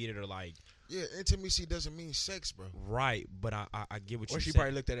that's gonna be there to like Yeah, intimacy doesn't mean sex, bro. right. But I get what Or you she said.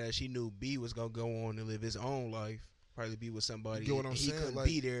 probably looked at it as she knew B was gonna go on and live his own life. probably be with somebody. You get what I'm and he saying? couldn't Like,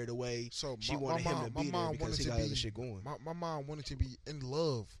 be there the way So she my wanted him to mom, be there because he got other shit going. My mom wanted to be in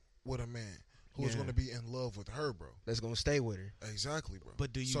love with a man who was Yeah. going to be in love with her, bro. That's gonna stay with her. Exactly, bro.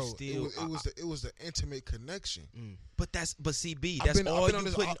 But do you so still- it was the intimate connection. But CB, I've that's been all on you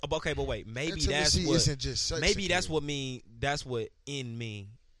this- put. Okay, but wait, maybe that's Intimacy what. isn't just sex. Maybe that's Shakira. what in me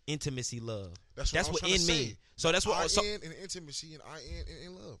intimacy love. That's That's I was what trying to in say. me. So that's what. I So, in intimacy and I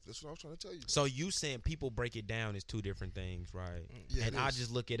in love. That's what I was trying to tell you. so you saying people break it down as two different things, right? Yeah, And it I is.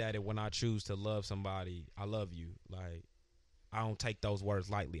 just look at it when I choose to love somebody. I love you. Like I don't take those words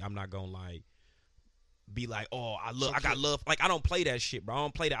lightly. I'm not gonna like be like, oh, I got love. Like I don't play that shit, bro. I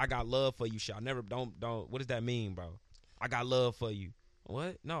don't play that. I got love for you shit. I never don't. What does that mean, bro? I got love for you.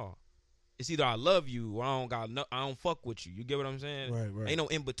 What? No. It's either I love you or I don't fuck with you. You get what I'm saying? Right. Ain't no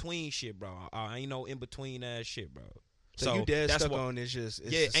in between shit, bro. Ain't no in between ass shit, bro. So you dead that's stuck what, on it's just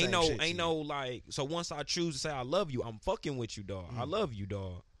it's yeah. the same shit to Ain't you. no like. So once I choose to say I love you, I'm fucking with you, dog. I love you,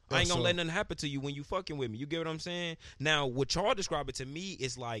 dog. I Yeah, ain't gonna so- let nothing happen to you when you fucking with me. You get what I'm saying? Now, what y'all describe it to me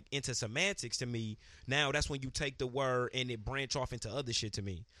is like into semantics to me. Now, that's when you take the word and it branch off into other shit to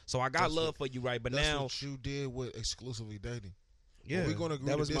me. So I got That's love for you, right? But That's now, what you did with exclusively dating. Yeah, we're gonna agree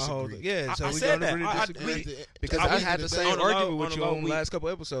that to was my whole disagree. thing. Yeah, so I we said gonna that. agree to I disagree. agree. Because at I the had end the of same on the low- argument on with the you low, on the last couple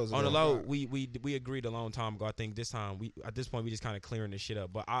episodes. on the ago. low, Right. we agreed a long time ago. I think this time we at this point we just kind of clearing this shit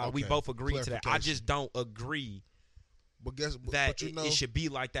up. But we Okay. both agreed to that. I Clarification. just don't agree But guess that but you know, it should be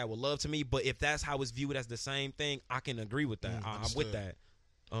like that with love to me. But if that's how it's viewed as the same thing, I can agree with that. I'm with understood. that.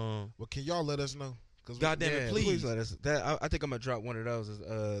 well, can y'all let us know? Cause Goddamn it, Yeah, please. let us. That I think I'm gonna drop one of those as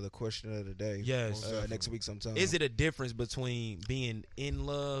the question of the day. Yes. next week sometime. Is it a difference between being in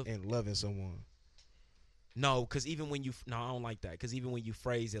love? and loving someone? No, because even when you I don't like that. Because even when you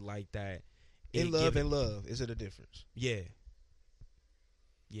phrase it like that, In it love give it- and love, is it a difference? yeah,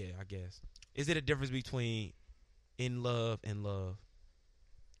 I guess. Is it a difference between in love and love?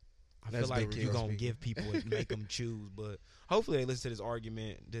 I That's feel like big you're real gonna speaking. give people and make them choose, but hopefully they listen to this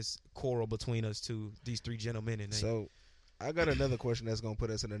argument, this quarrel between us two, these three gentlemen, and they. So, I got another question that's gonna put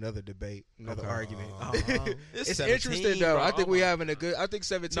us in another debate, another Okay. argument. It's It's 17, interesting though. bro. I think Oh we my- having a good. I think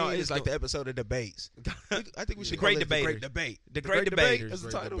 17 No, it's is like the- the episode of debates. I think we should The Great call it the Great Debaters. Debate. The Great Debaters. That's the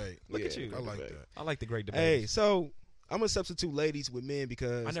Great title. debate. Look at Yeah, you. Great I like Debate. that. I like the great debate. Hey, so I'm gonna substitute ladies with men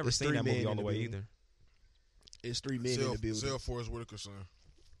because I never it's seen three that men movie all in the way building. either. It's three men in the building. Zell Forrest Whitaker son.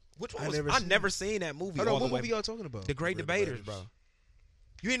 Which I one was? never I seen never seen that movie Hold on, all the what way. movie y'all talking about? The Great Great Debaters, Debaters. bro.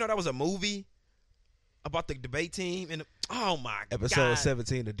 You didn't know that was a movie about the debate team? And oh my Episode god,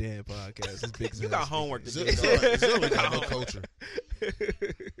 17 of Dan Podcast. It's big. you got homework to Zell do. Zell dog. got no culture.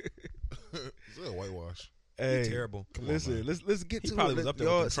 Zell whitewash. Hey, Terrible. Come on, listen, man. let's get He to probably it. was up there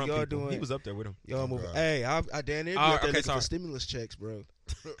y'all, with the Trump y'all people. doing. He was up there with him. Y'all Oh, moving. God. Hey, I Dan Ed All right, up there okay, looking sorry. for stimulus checks, bro.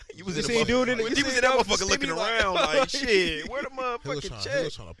 You was You in seen the dude in motherfucker- it? You he was seen in that that motherfucker looking stimuli- around like shit. Where the He was motherfucking trying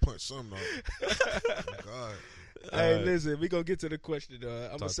check? to punch something out. Oh, God. Hey, Alright. listen, we gonna get to the question. I'm Talk to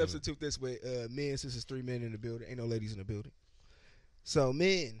gonna me. substitute this with men, since it's three men in the building. Ain't no ladies in the building. So,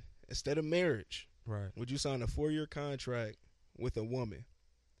 men, instead of marriage, Right. would you sign a 4-year contract with a woman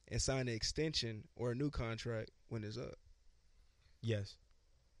and sign an extension or a new contract when it's up? Yes.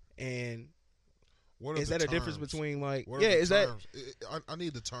 And What are is the that a difference terms? between like, What are yeah, the is that terms? I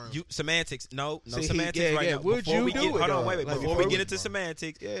need the terms. You semantics? No See, semantics yeah, right yeah. now. Would Before you we do get, it, hold on, dog? wait. Like, Before before we get we- into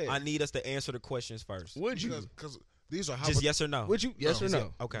semantics, Yeah. I need us to answer the questions first. would you? Because these are Just yes or no. Would you? Yes No. or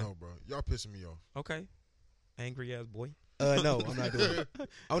no? Okay. No, bro. Y'all pissing me off. Okay. Angry ass boy. No, I'm not doing it.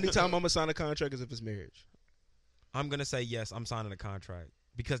 Only time I'm gonna sign a contract is if it's marriage. I'm gonna say yes. I'm signing a contract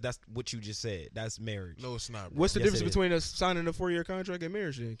because that's what you just said. That's marriage. No, it's not, bro. What's the Yes, difference it is. between us signing a 4-year contract and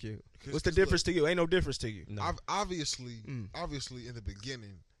marriage, then, Q? Cause- What's the cause difference to you? Ain't no difference to you. No. Obviously, Mm. obviously, in the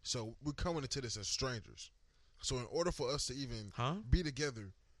beginning, so we're coming into this as strangers. So in order for us to even Huh? be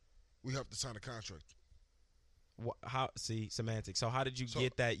together, we have to sign a contract. How? See semantics. So how did you So-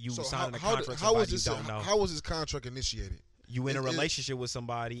 get that you So signing a how contract with how was somebody you this? don't know? How was this contract initiated? You in a it- relationship with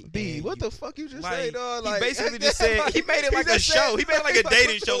somebody. B, and what you- the fuck you just like, say, dog? he Like, basically just said he made it like a just show. said- He made it like a like,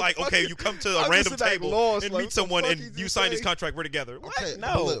 dating what show. the Like, fuck okay, is- you come to I'm a random just, like, table lost, and like, meet what the someone fuck and he you just sign this say? contract. We're together. What? Okay,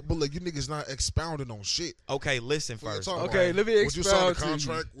 No. but look, you niggas not expounding on shit. Okay, listen What you first. talking Okay, about? let me Would you sign a expound to you.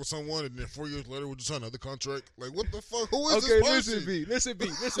 contract with someone and then 4 years later would you sign another contract? Like what the fuck? Who is Okay, this person? listen, B.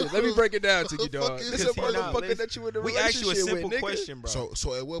 Listen, let me break it down to you, What the fuck dog. is This is a this? Nah, motherfucker listen. that you in a We asked you a relationship simple with, nigga. question, bro.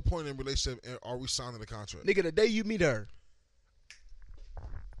 So at what point in relationship are we signing the contract? Nigga, the day you meet her.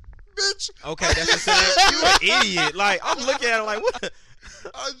 Bitch, Okay, that's the same. You an idiot. Like I'm looking at him like what?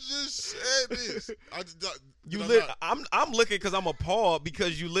 I just said this. You did I lit. not- I'm looking because I'm appalled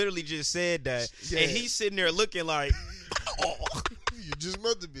because you literally just said that, Yeah. and he's sitting there looking like, oh. You just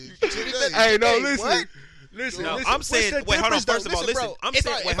met the bitch today. Hey, no, Hey, listen. what? Listen, No, listen. I'm What's saying- the wait, hold on. difference, though? First of all, listen. bro. I'm If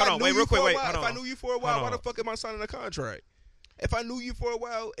saying- I- wait, if hold I on. knew Wait, you real quick, for a wait, while- hold If I on. knew you for a while, Hold why on. the fuck am I signing a contract? If I knew you for a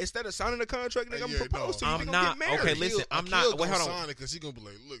while, instead of signing a contract, nigga, I'm Yeah, propose to you. I'm we not- gonna get married. okay, listen, I'm not- wait, hold on. Sign it because he gonna be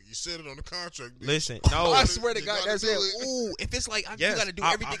like, look, you said it on the contract. Bitch. Listen, Oh, no. I swear to You God, gotta that's do it. it. Ooh, if it's like you Yes, gotta do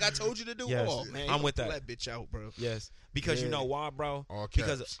everything I told you to do, Yes, oh man, I'm with pull that. bitch out, bro. Yes, because you Yeah. know why, bro? All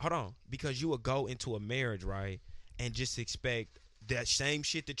Because caps. hold on, because you would go into a marriage, right, and just expect that same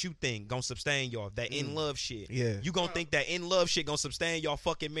shit that you think gonna sustain y'all, that in love shit. Yeah. You gonna think that in love shit gonna sustain y'all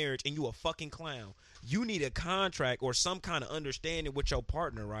fucking marriage, and you a fucking clown. You need a contract or some kind of understanding with your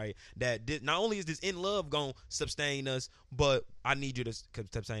partner, right? That not only is this in love gonna sustain us, but I need you to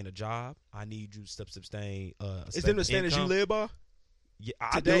sustain a job. I need you to sustain. Is them the standards you live by? Yeah,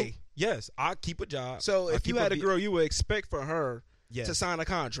 I today? do. Yes, I keep a job. So I if you keep had a ve- girl, you would expect for her yes. to sign a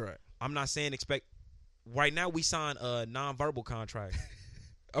contract, I'm not saying expect. Right now, we sign a non-verbal contract.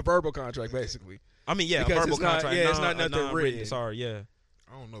 a verbal contract, basically. I mean, yeah, Because a verbal it's not- contract. yeah, it's non- not a nothing non-written. written. Sorry, yeah.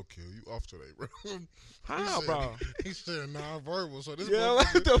 I don't know, Kill. You off today, bro. How, said- bro? He said non-verbal, so this Yeah,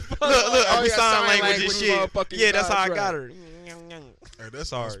 motherfucker- what the fuck? Look, Oh, we yeah, sign language and shit. motherfucking Yeah, that's how I contract. got her. Hey, that's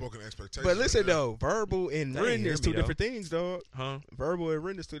Sorry. unspoken expectations. But listen right there. though, verbal and They written ain't hear is me, two though. different things, dog. Huh? Verbal and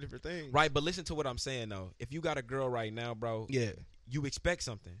written is two different things. Right, but listen to what I'm saying though. If you got a girl right now, bro, Yeah, you expect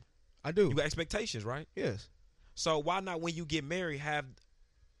something. I do. You got expectations, right? Yes, So why not when you get married have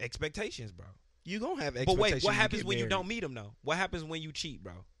expectations, bro? you gonna have But expectations. wait, what happens get when you married. don't meet them though? What happens when you cheat,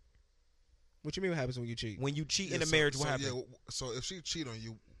 bro? What you mean? What happens when you cheat? When you cheat Yeah, in a so- marriage, so, what happens? Yeah, so if she cheat on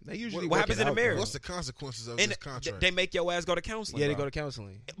you, They usually What work happens it in a out, bro. marriage? what's the consequences of And this contract? they make your ass go to counseling. Yeah, they bro. go to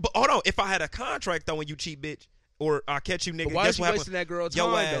counseling. But hold on, if I had a contract though, when you cheat, bitch, or I catch you, nigga, But why guess is you what happens? wasting that girl time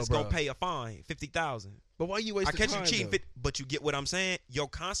Your though, ass bro? gonna pay a fine, 50,000. But why you I wasting catch time? you cheating, though? but you get what I'm saying. Your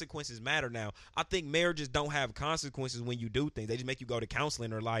consequences matter now. I think marriages don't have consequences when you do things. They just make you go to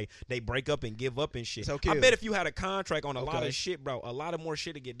counseling or like they break up and give up and shit. So, I Kill. bet if you had a contract on a lot Okay. of shit, bro, a lot of more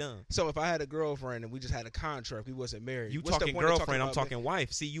shit to get done. So if I had a girlfriend and we just had a contract, we wasn't married. You what's the talking point of girlfriend, I'm about talking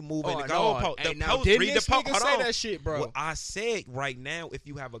wife. See, you moving Oh, the no, goalpost. hey, The now, post, didn't read the this post. nigga Hold say on. that shit, bro? What I said right now, if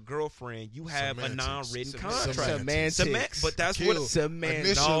you have a girlfriend, you have a Semantics. non-written Semantics. contract. Semantics. But that's Kill. what.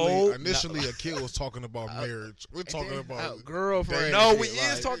 Semantics. Initially, Akil was talking about marriage. We're talking about girlfriend. No, and we shit,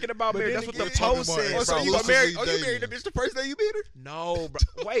 is like- talking about But marriage. then That's what the again, post talking said, about Oh, so bro. you got married? Oh, you dating. married the bitch the first day you beat her? No,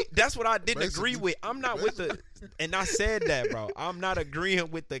 bro. Wait, that's what I didn't agree Basically- with. I'm not with the, and I said that, bro. I'm not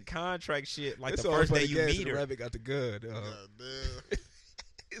agreeing with the contract shit. Like It's the all first for day the you gas meet and the her. rabbit got the gun. God damn.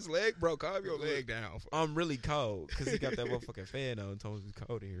 His leg broke. Calm your leg down. I'm really cold because he got that motherfucking fan on. Told me it's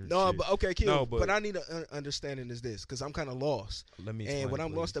cold in here. and No, shit. but okay, Kill. No, but, but- I need an understanding is this because I'm kind of lost. Let me. Explain, And what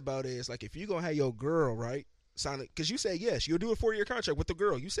I'm please. lost about is like if you gonna have your girl right sign it because you said yes, you'll do a 4-year contract with the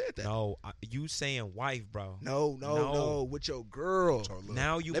girl. You said that. No, you saying wife, bro. No, with your girl. So, look,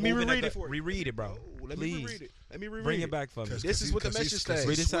 Now you Let me moving reread a- it for you. Reread it, bro. No, let me Please. reread it. Let me reread Bring it. it back for me. This is what the message says.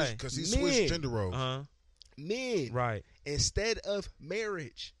 Read it say. Because he Men. switched gender roles. Uh-huh. Men Right. instead of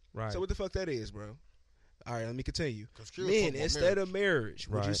marriage. Right. So what the fuck that is, bro? All right, let me continue. 'Cause Kill was Men talking about instead marriage. of marriage,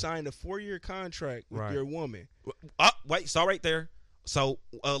 would you Right. sign a 4-year contract with Right. your woman? Wait. Stop right there. So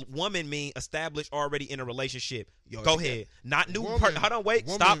a woman mean established already in a relationship. Yo, Go I think ahead. Not new Woman- part. Hold on. Wait.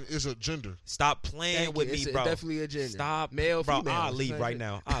 Woman Stop. is a gender. Stop playing Thank with you. me, It's bro. definitely a gender. Stop, Male, bro. female. I'll leave right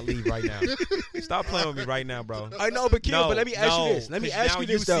now. I'll leave right now. Stop playing with me right now, bro. I know, but Kill. No, but let me ask no, you this. Let me 'cause ask now you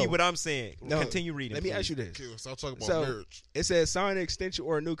this see though. what I'm saying. No, Continue reading. Let me please. ask you this. Kill. Stop talking about So- marriage. It says sign an extension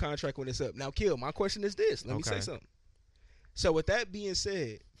or a new contract when it's up. Now, Kill, my question is this. Let me say Okay. something. So, with that being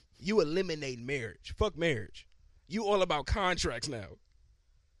said, you eliminate marriage. Fuck marriage. You all about contracts now.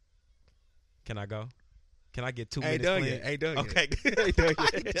 Can I go? Can I get 2 Ain't minutes? done clean? yet. Ain't done Okay. yet. Ain't done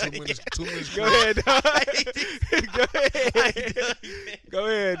yet. Ain't done 2 minutes. yet. 2 minutes. Go ahead, dog. Go Ain't ahead. done yet. Go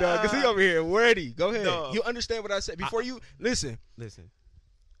ahead, dog. Cause he over here ready. Go ahead. Dog. You understand what I said before you listen. Listen.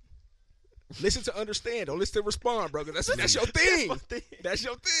 Listen to understand. Don't listen to respond, brother. That's your thing. my thing. That's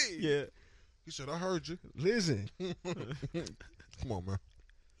your thing. Yeah. He said, "I heard you." Listen, Come on, man.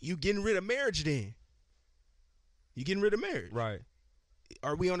 you getting rid of marriage then? You getting rid of marriage? Right.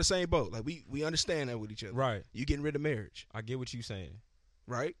 Are we on the same boat? Like we understand that with each other. Right. You getting rid of marriage, I get what you saying.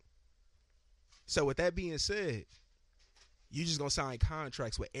 right? So with that being said, you just gonna sign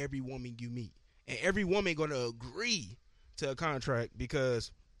contracts with every woman you meet, and every woman gonna agree to a contract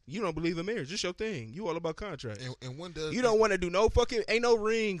because you don't believe in marriage. It's your thing. You all about contracts. And when does You don't want to do no fucking. Ain't no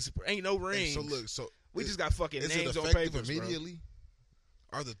rings. Ain't no and rings. So look, so we is- just got fucking is names it on effective papers, bro. immediately?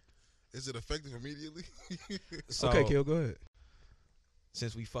 Is it effective immediately? So, Okay, Kill, go ahead.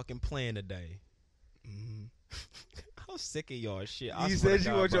 since we fucking playing today, I'm sick of y'all shit. I You swear said to you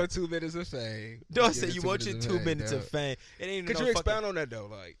God, want bro. your 2 minutes of fame. Dog said you want your 2 minutes of fame. fame. It ain't Could no you fucking- expound on that though?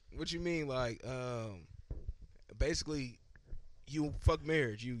 Like, what you mean? Like, basically, you fuck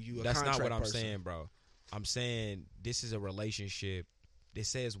marriage. You a That's not contract what I'm person. saying, bro. I'm saying this is a relationship. It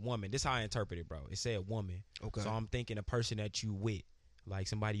says woman. This is how I interpret it, bro. It said woman. Okay. So I'm thinking a person that you with, like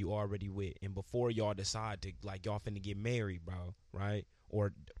somebody you already with, and before y'all decide to like y'all finna get married, bro, right?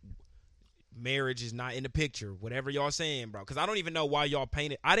 Or marriage is not in the picture, whatever y'all saying, bro. Because I don't even know why y'all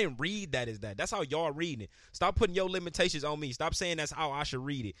painted. I didn't read that as that. That's how y'all reading it. Stop putting your limitations on me. Stop saying that's how I should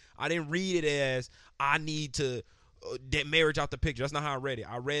read it. I didn't read it as I need to get marriage out the picture. That's not how I read it.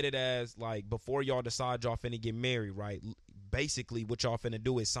 I read it as like before y'all decide y'all finna get married, right? Basically, what y'all finna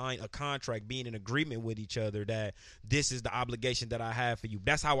do is sign a contract, being in agreement with each other that this is the obligation that I have for you.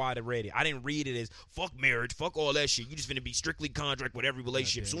 That's how I read it. I didn't read it as fuck marriage, fuck all that shit. You just finna be strictly contract with every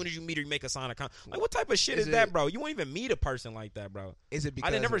relationship. As soon as you meet her, you make a sign a contract. Like, what type of shit is that, bro? You won't even meet a person like that, bro. Is it because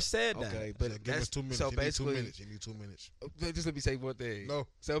I didn't never said that. Okay, But but give that's us 2 minutes. so You need 2 basically. minutes. You need 2 minutes. Just let me say one thing. No.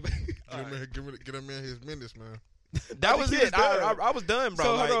 So Get him in his minutes, man. That was think he it. was done. I was done, bro.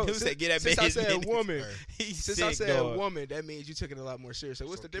 So, Like, hold on. who said get that Since man I his said minutes? woman, He's since sick, I said dog. woman, that means you took it a lot more serious. So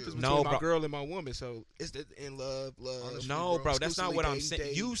what's the difference No, between bro. my girl and my woman? So it's in love. Honestly, No, bro, that's not exclusively what I'm dating,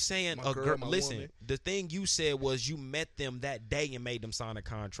 saying. You saying my a girl, girl? my Listen, woman. the thing you said was you met them that day and made them sign a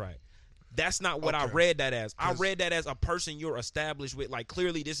contract. That's not what I Okay. read that as. I 'Cause- read that as a person you're established with. Like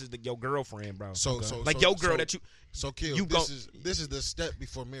clearly, this is your girlfriend, bro. So like so, your girl so, that you So kill. you this go- is the step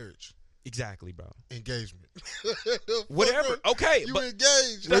before marriage. exactly, bro. Engagement. Whatever. Okay, You but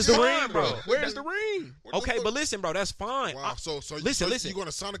engaged. Where's the Nigga. ring, bro? Where's the ring? What the okay, fuck? but listen, bro. That's fine. Wow. I- So listen. you're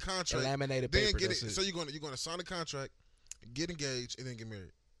gonna sign a contract, Laminated then paper. get it. That's it. So you're gonna sign a contract, get engaged, and then get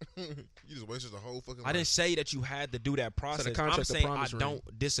married. You just wasted the whole fucking. I didn't say that you had to do that process. I'm contract, the saying I promise ring.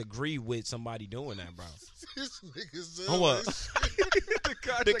 don't disagree with somebody doing that, bro. This nigga said Oh, what? The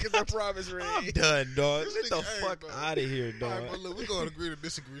contract is a promise ring. I'm done, dog. This Get the nigga- hey, fuck bro. out of here, All right, dog. but look, we're gonna agree to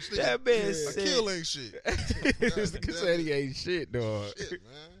disagree. This That nigga- man a said- kill ain't shit. This God nigga damn said it. he ain't shit, dog. Shit,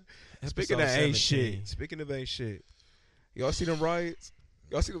 man. Speaking of Episode ain't 17. shit. Speaking of ain't shit. Y'all see them riots?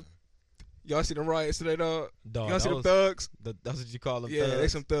 Y'all see them riots today, dog? Dog, Y'all see them those- thugs? that's what you call them. Yeah, they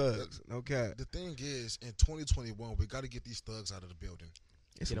thugs. some thugs. Okay. The thing is, in 2021, we got to get these thugs out of the building.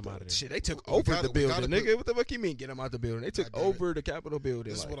 Get them out of there. Shit, they took We over gotta- the we building, gotta nigga. put- What the fuck you mean get them out the building? They took God damn it. over the Capitol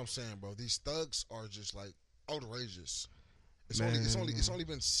building. This is like, what I'm saying, bro. These thugs are just like outrageous. It's Man. only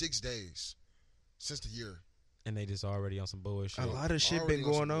been 6 days since the year. And they just already on some bullshit. a lot of shit Already been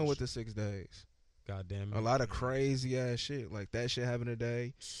on some going on with bullshit. the 6 days. God damn it. A lot of crazy ass shit. Like that shit happened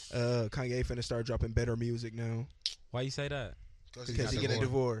today. Kanye finna start dropping better music now Why you say that? because he got getting a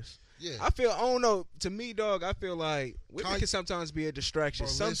divorced. divorce. Yeah. I don't know. To me, dog, I feel like women Kanye- can sometimes be a distraction.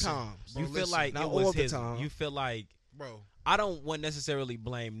 Bro, listen. Sometimes. Bro, You feel listen. like Not it was all the his. time. You feel like Bro, I don't want necessarily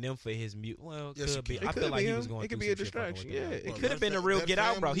blame them for his mute. Well, it Yes, you could be. can. I It feel could like be he him. was going It could through be a some shit fucking with distraction. them. Yeah, It it could have been a real that get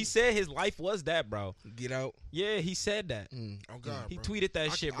out, bro. family- He said his life was that, bro. Get out. Yeah, he said that. oh God, He bro. tweeted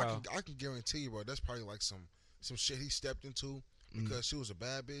that shit, I bro. I can guarantee you, bro. That's probably like some shit he stepped into because she was a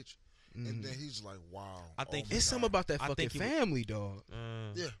bad bitch, and then he's like, wow. I think oh my It's something God. about that I fucking think he was- family, dog.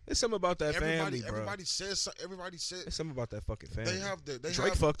 Yeah. It's something about that family, bro. Everybody says. Everybody said It's something about that fucking family. they have the. They Drake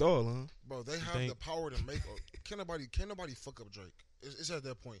have, fucked all, huh? bro. They have think? the power to make. Can nobody fuck up Drake? It's at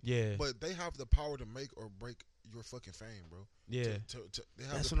that point. Yeah, But they have the power to make or break your fucking fame, bro. yeah. They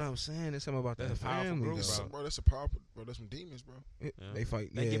have That's the, what I'm saying. It's something about That's that a powerful family, group, dog. That's, bro. That's a power, bro. That's some demons, bro. Yeah. They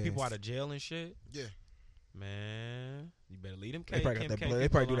fight. They yeah. get people out of jail and shit. Yeah. Man, you better lead them. They probably got that blood. They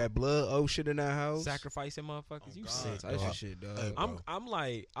probably do that blood shit in that house. Sacrificing motherfuckers. Oh, you God. sick. Type dog. of shit, dog. Hey, bro. I'm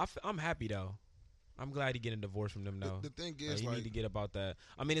like I'm happy though. I'm glad he getting a divorce from them though. The thing Like, is, you need to get about that.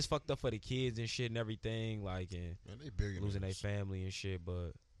 I mean, it's fucked up for the kids and shit and everything, like and man, they billionaires. losing their family and shit.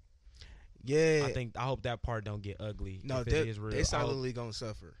 But Yeah. I hope that part don't get ugly. no, if it they is real. they solidly gonna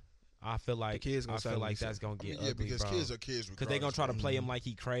suffer. I feel like kids gonna I feel silently like that's suffer. gonna I get mean, yeah, ugly, because bro. kids are kids. Because they gonna try to regardless, play bro. him like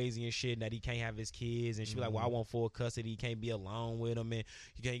he crazy and shit, and that he can't have his kids, and she be like, "Well, I want full custody. He can't be alone with him, and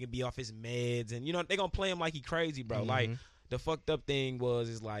you can't be off his meds." And you know they gonna play him like he crazy, bro. Like the fucked up thing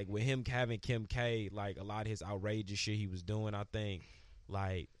is like with him having Kim K, like a lot of his outrageous shit he was doing. I think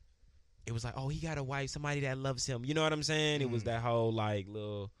like it was like, oh, he got a wife, somebody that loves him. You know what I'm saying? It was that whole like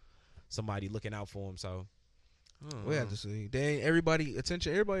little somebody looking out for him. So I don't We know. have to see. Dang, everybody that's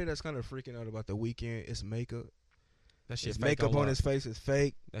kind of freaking out about the weekend. It's makeup. that shit His fake makeup on what? his face is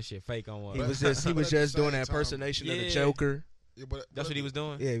fake. That shit fake on what? He But- was just but at the just doing same an time, impersonation of the Yeah. Joker. Yeah, but That's what he was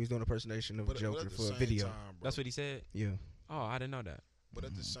doing. Yeah, he was doing an impersonation of But Joker at the for a same video. time, bro, That's what he said. Yeah. Oh, I didn't know that. But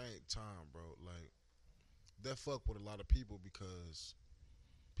at the same time, bro, like that fuck with a lot of people because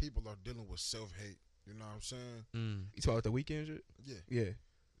people are dealing with self hate. You know what I'm saying? You talking about the weekend shit? Yeah. Yeah.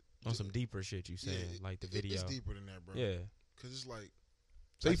 On some deeper shit you saying, Yeah, like the it- video. It's deeper than that, bro. Yeah. Cause it's like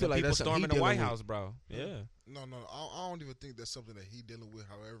So you feel like people that's something he storming the dealing White with. House, bro? Yeah. No, I don't even think that's something that he dealing with.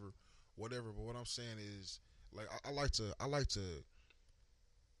 However, whatever. But what I'm saying is, like, I like to.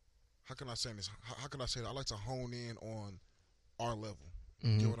 How can I say this? How can I say that? I like to hone in on our level.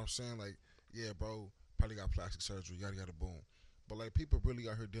 You get what I'm saying? Like, yeah, bro, probably got plastic surgery, yada yada, boom. But like, people really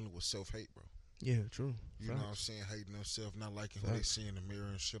out here dealing with self hate, bro. Yeah, true. You know what I'm saying? Hating themselves, not liking who they see in the mirror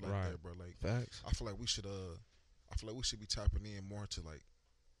and shit like that, bro. Like, Facts. I feel like we should be tapping in more to, like,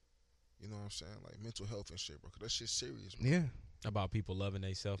 you know what I'm saying, like mental health and shit, bro. Cause that shit's serious, bro. Yeah. About people loving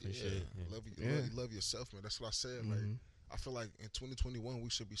themselves and shit. Yeah. Love yourself, man. That's what I said. Like, I feel like in 2021 we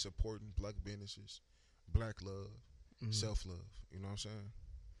should be supporting black businesses, black love, self love. You know what I'm saying?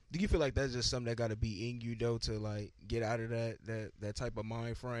 Do you feel like that's just something that got to be in you though to like get out of that type of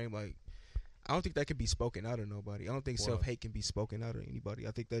mind frame? Like, I don't think that can be spoken out of nobody. I don't think self hate can be spoken out of anybody.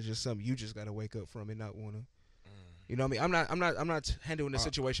 I think that's just something you just got to wake up from and not want to. You know what I mean? I'm not handling the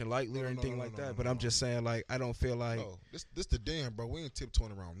situation lightly or anything like that. But I'm just saying, like, I don't feel like this the damn, bro. We ain't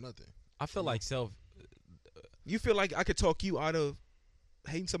tiptoeing around nothing. I feel like self. You feel like I could talk you out of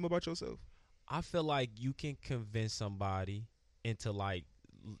hating something about yourself? I feel like you can convince somebody into like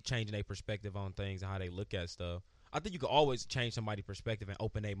changing their perspective on things and how they look at stuff. I think you can always change somebody's perspective and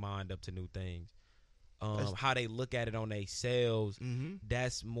open their mind up to new things. How they look at it on themselves,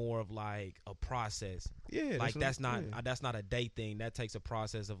 that's more of like a process. Yeah, like that's not a day thing. That takes a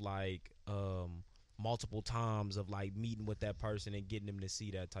process of like multiple times of like meeting with that person and getting them to see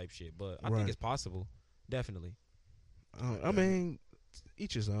that type shit. But I think it's possible, definitely. I mean,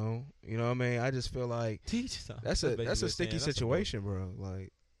 each his own. You know what I mean? I just feel like that's a sticky situation, bro.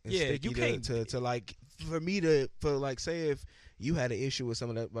 Like, it's sticky you can't to like for like say if you had an issue with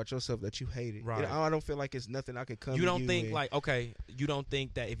something about yourself that you hated. Right. You know, I don't feel like it's nothing I could come. You don't think and, like you don't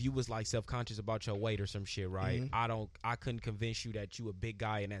think that if you was like self-conscious about your weight or some shit, right? I couldn't convince you that you a big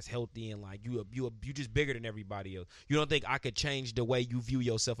guy and that's healthy and like you just bigger than everybody else. You don't think I could change the way you view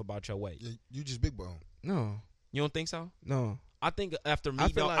yourself about your weight? Yeah, you just big bone. No. You don't think so? No. I think after me,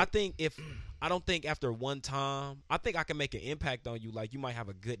 I don't think after one time, I think I can make an impact on you. Like, you might have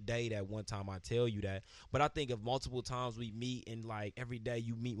a good day that one time I tell you that. But I think if multiple times we meet and, like, every day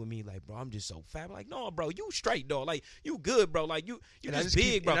you meet with me, like, bro, I'm just so fat. I'm like, no, bro, you straight, dog. Like, you good, bro. Like, you just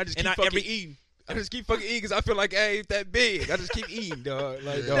big, bro. And I just keep fucking eating. I just keep fucking eating because I feel like I ain't that big. I just keep eating, dog.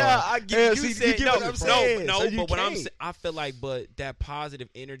 Like, dog. Nah, I get you. You get what I'm saying. No, So but what I'm saying, I feel like, but that positive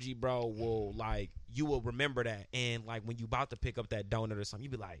energy, bro, will, like, you will remember that. And, like, when you about to pick up that donut or something, you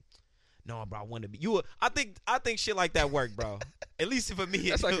be like, no, bro, I want to be. I think shit like that work, bro. At least for me.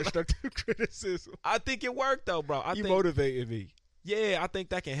 That's like constructive criticism. I think it worked, though, bro. You motivated me. Yeah, I think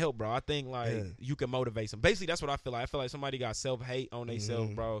that can help, bro. I think, like, you can motivate some. Basically, that's what I feel like. I feel like somebody got self-hate on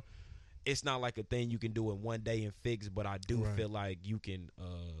themselves, bro. It's not like a thing you can do in one day and fix, but I do feel like you can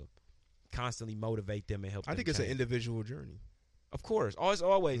constantly motivate them and help them. I think it's an individual journey. Of course. It's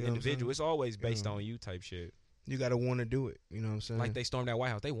always individual. It's always based on you type shit. You got to want to do it. You know what I'm saying? Like they stormed that White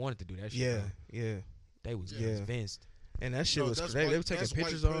House. They wanted to do that shit. Yeah, bro. yeah. They was convinced. And that shit was crazy. They were taking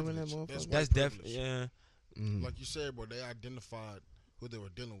pictures of him in that motherfucker. That's definitely, yeah. Like you said, bro, they identified who they were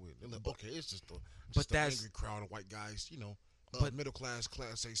dealing with. They're like, okay, it's just an angry crowd of white guys, you know. Middle class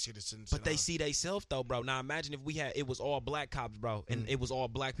A citizens. But they see they self though, bro. Now imagine if it was all black cops, bro, and it was all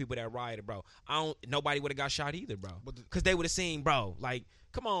black people that rioted, bro. Nobody would have got shot either, bro. Because they would have seen, bro, like,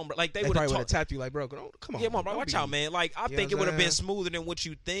 come on, bro. Like they would have tapped you like, bro, come on. Yeah, come on, bro. Watch out, man. Like I think it would have been smoother than what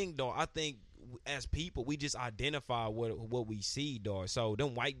you think, though. I think as people, we just identify what we see, dog. So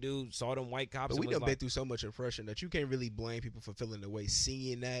them white dudes saw them white cops. But we done been through so much oppression that you can't really blame people for feeling the way,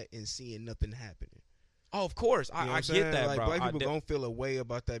 seeing that and seeing nothing happening. Oh, of course. You know I get that, like, bro. Black people gonna feel a way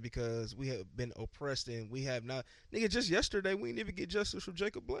about that because we have been oppressed and we have not. Nigga, just yesterday we didn't even get justice from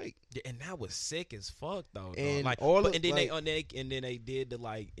Jacob Blake. Yeah, and that was sick as fuck, though. And like, then they did the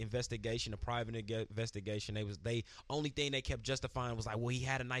like investigation, the private investigation. They only thing they kept justifying was like, well, he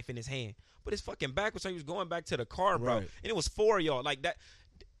had a knife in his hand, but it's fucking backwards. So he was going back to the car, bro, and it was 4 of y'all like that.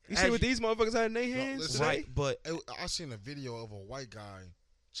 You see what these motherfuckers had in their hands, listen, right? But I seen a video of a white guy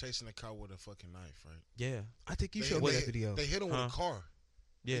chasing a car with a fucking knife, right? Yeah. I think you showed me that video. They hit him with a car.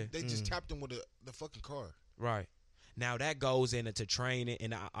 Yeah. They just tapped him with the fucking car. Right. Now that goes into training,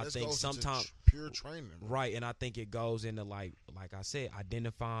 and I think sometimes pure training, bro. Right? And I think it goes into like I said,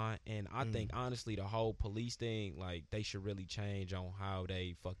 identifying, and I think honestly the whole police thing, like they should really change on how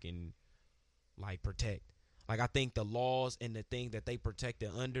they fucking like protect. Like I think the laws and the thing that they protect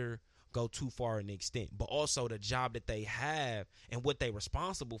it under go too far in the extent, but also the job that they have and what they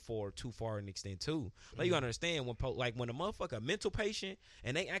responsible for too far in the extent too. Like you understand when a motherfucker, a mental patient,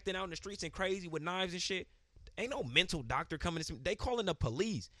 and they acting out in the streets and crazy with knives and shit, Ain't no mental doctor coming to. They calling the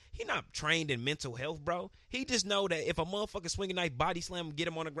police. He not trained in mental health, bro. He just know that if a motherfucker swing a knife, body slam him, get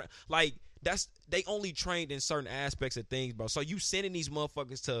him on the ground. Like they only trained in certain aspects of things, bro. So you sending these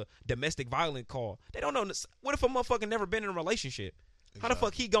motherfuckers to domestic violence call. They don't know. What if a motherfucker never been in a relationship? How the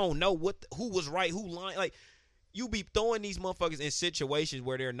fuck he gonna know who was right, who lying? Like, you be throwing these motherfuckers in situations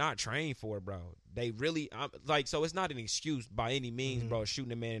where they're not trained for it, bro. They really, so it's not an excuse by any means, bro,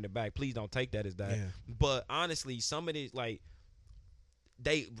 shooting a man in the back. Please don't take that as that. Yeah. But honestly, some of these, like,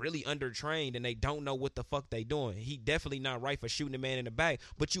 they really undertrained and they don't know what the fuck they doing. He definitely not right for shooting a man in the back,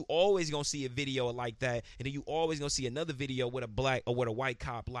 but you always gonna see a video like that, and then you always gonna see another video with a black or with a white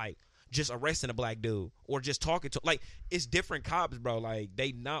cop, like, just arresting a black dude or just talking to, like, it's different cops, bro. Like,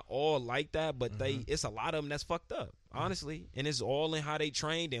 they not all like that, but it's a lot of them that's fucked up, honestly. And it's all in how they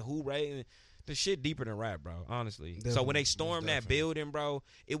trained and who raised. The shit deeper than rap, bro, honestly. Definitely. So when they stormed that building, bro,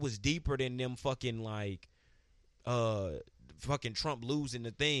 it was deeper than them fucking, like, fucking Trump losing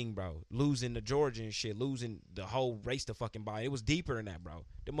the thing, bro. Losing the Georgia and shit. Losing the whole race to fucking buy. It was deeper than that, bro.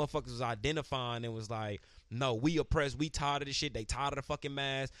 The motherfuckers was identifying and was like, no, we oppressed. We tired of this shit. They tired of the fucking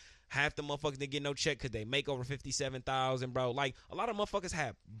mask. Half the motherfuckers didn't get no check because they make over $57,000, bro. Like, a lot of motherfuckers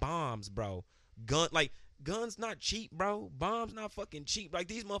have bombs, bro. Guns not cheap, bro. Bombs not fucking cheap. Like,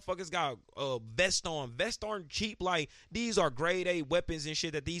 these motherfuckers got vests on. Vests aren't cheap. Like, these are grade A weapons and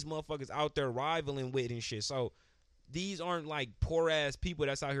shit that these motherfuckers out there rivaling with and shit. So, these aren't, like, poor-ass people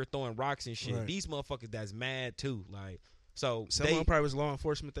that's out here throwing rocks and shit. Right. These motherfuckers that's mad, too. Like, so someone probably was law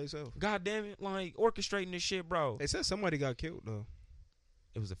enforcement themselves. God damn it. Like, orchestrating this shit, bro. They said somebody got killed, though.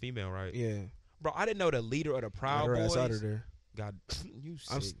 It was a female, right? Yeah. Bro, I didn't know the leader of the Proud Boys. Out of there. God, you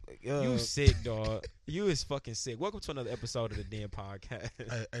sick. You sick, dog. You is fucking sick. Welcome to another episode of the Den Podcast.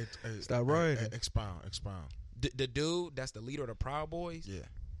 Hey, stop writing. Expound. The dude that's the leader of the Proud Boys, yeah,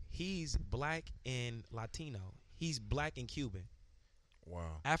 he's black and Latino. He's black and Cuban.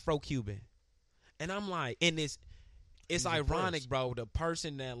 Wow. Afro-Cuban. And I'm like, and it's ironic, bro. The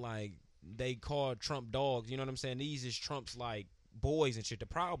person that, like, they call Trump dogs, you know what I'm saying? These is Trump's, like, boys and shit, the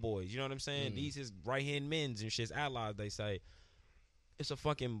Proud Boys, you know what I'm saying? These is right hand men's and shit's allies, they say. It's a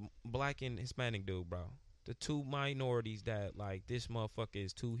fucking black and Hispanic dude, bro. The two minorities that, like, this motherfucker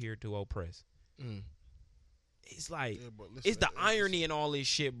is too here to oppress. It's like, listen, it's the irony in all this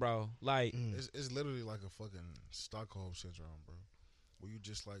shit, bro. Like, it's literally like a fucking Stockholm syndrome, bro. Where you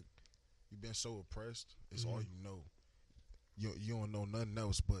just, like, you've been so oppressed, it's all you know. You don't know nothing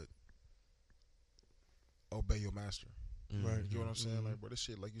else but obey your master. Right, you know what I'm saying? Like, bro, this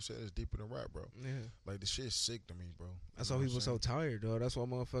shit, like you said, is deeper than rap, bro. Yeah. Like, this shit is sick to me, bro. That's why people so tired, dog. That's why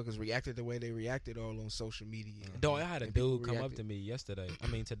motherfuckers reacted the way they reacted all on social media. Dog, I had a dude come up to me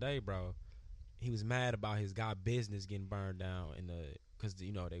today, bro. He was mad about his guy business getting burned down because,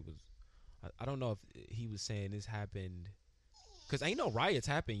 you know, they was, I don't know if he was saying this happened, because ain't no riots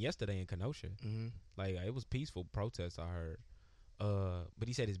happened yesterday in Kenosha. Like, it was peaceful protests, I heard. But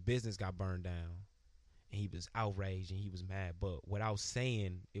he said his business got burned down. And he was outraged and he was mad. But without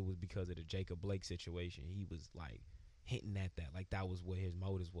saying it was because of the Jacob Blake situation, he was, like, hinting at that. Like, that was what his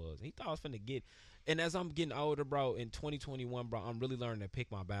motives was. And he thought I was finna get. And as I'm getting older, bro, in 2021, bro, I'm really learning to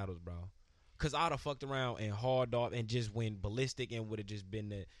pick my battles, bro. Because I'd have fucked around and hard off and just went ballistic and would have just been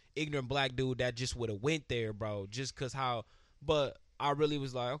the ignorant black dude that just would have went there, bro. Just because how. But I really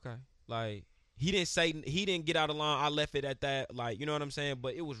was like, okay. Like, he didn't get out of line. I left it at that. Like, you know what I'm saying?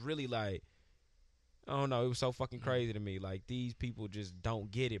 But it was really like, I don't know. It was so fucking crazy to me. Like, these people just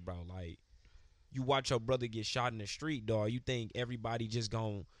don't get it, bro. Like, you watch your brother get shot in the street, dog. You think everybody just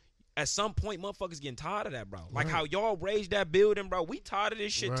gon'... At some point, motherfuckers getting tired of that, bro. Like, how y'all raised that building, bro. We tired of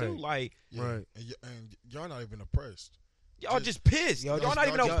this shit, too. Like... Yeah. Right. And y'all not even oppressed. Y'all just pissed. Y'all not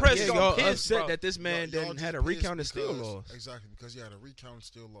even oppressed. Y'all pissed, upset bro. That this man didn't had a recount of steel laws. Exactly, because he had a recount of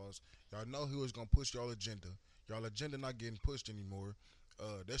steel laws. Y'all know he was going to push y'all agenda. Y'all agenda not getting pushed anymore.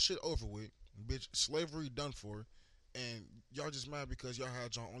 That shit over with. Bitch, slavery done for, and y'all just mad because y'all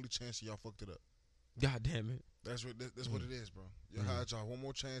had y'all only chance and y'all fucked it up. God damn it. That's what it is, bro. Y'all had y'all one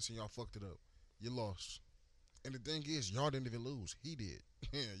more chance and y'all fucked it up. You lost. And the thing is, y'all didn't even lose. He did.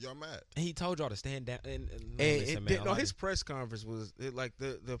 Yeah, y'all mad. And he told y'all to stand down. His press conference was like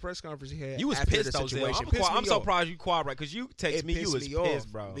the press conference he had. You was after pissed, the though. situation. I'm so surprised you quiet, right? Because you text me, you was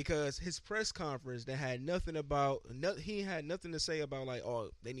pissed, bro. Because his press conference that had nothing about, he had nothing to say about, like, oh,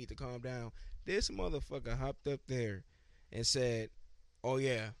 they need to calm down. This motherfucker hopped up there and said, oh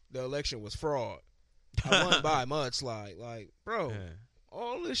yeah, the election was fraud. I won by a mudslide. Like, bro,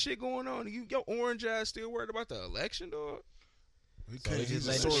 all this shit going on, your orange ass still worried about the election, dog? Crazy,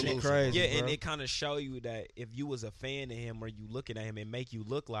 and it kind of show you that if you was a fan of him or you looking at him, it make you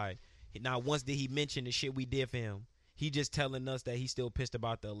look like Not once did he mention the shit we did for him. He just telling us that he's still pissed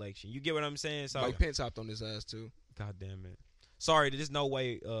about the election. You get what I'm saying? So, Mike Pence hopped on his ass too. God damn it. Sorry, there's no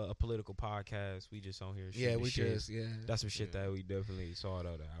way a political podcast. We just on here. Yeah, we shit. just That's some shit that we definitely saw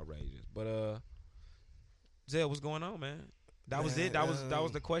though. That outrageous. But Zell, what's going on, man? That was it. That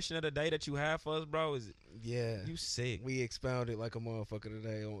was the question of the day that you had for us, bro. Is you sick? We expounded like a motherfucker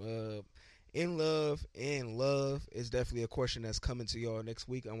today on in love is definitely a question that's coming to y'all next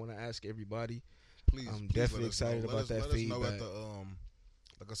week. I want to ask everybody. Please, I'm please definitely excited about that feedback. Let us know at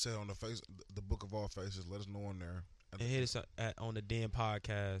like I said on the Book of All Faces. Let us know on there. And hit us on the Den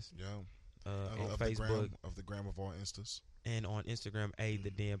Podcast. Yeah. On of Facebook the gram of all instas, and on Instagram, the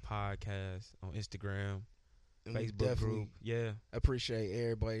Den Podcast on Instagram, And Facebook group. Yeah, appreciate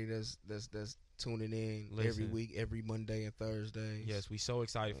everybody that's tuning in every week, every Monday and Thursday. Yes, we so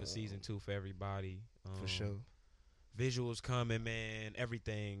excited for season 2 for everybody. For sure. Visuals coming, man.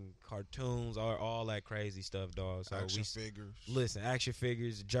 Everything, cartoons, all that crazy stuff, dog. So action figures. Listen, action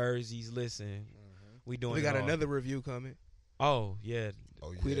figures, jerseys. Listen, we doing. We got another review coming. Oh yeah.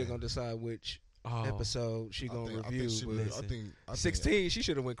 Quita gonna decide which episode she gonna review. I think 16. She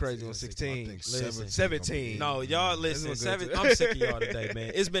should have went crazy on 16. I think Listen, 17. No, y'all listen. I'm sick of y'all today,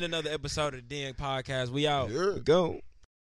 man. It's been another episode of the Den Podcast. We out. Yeah. Go.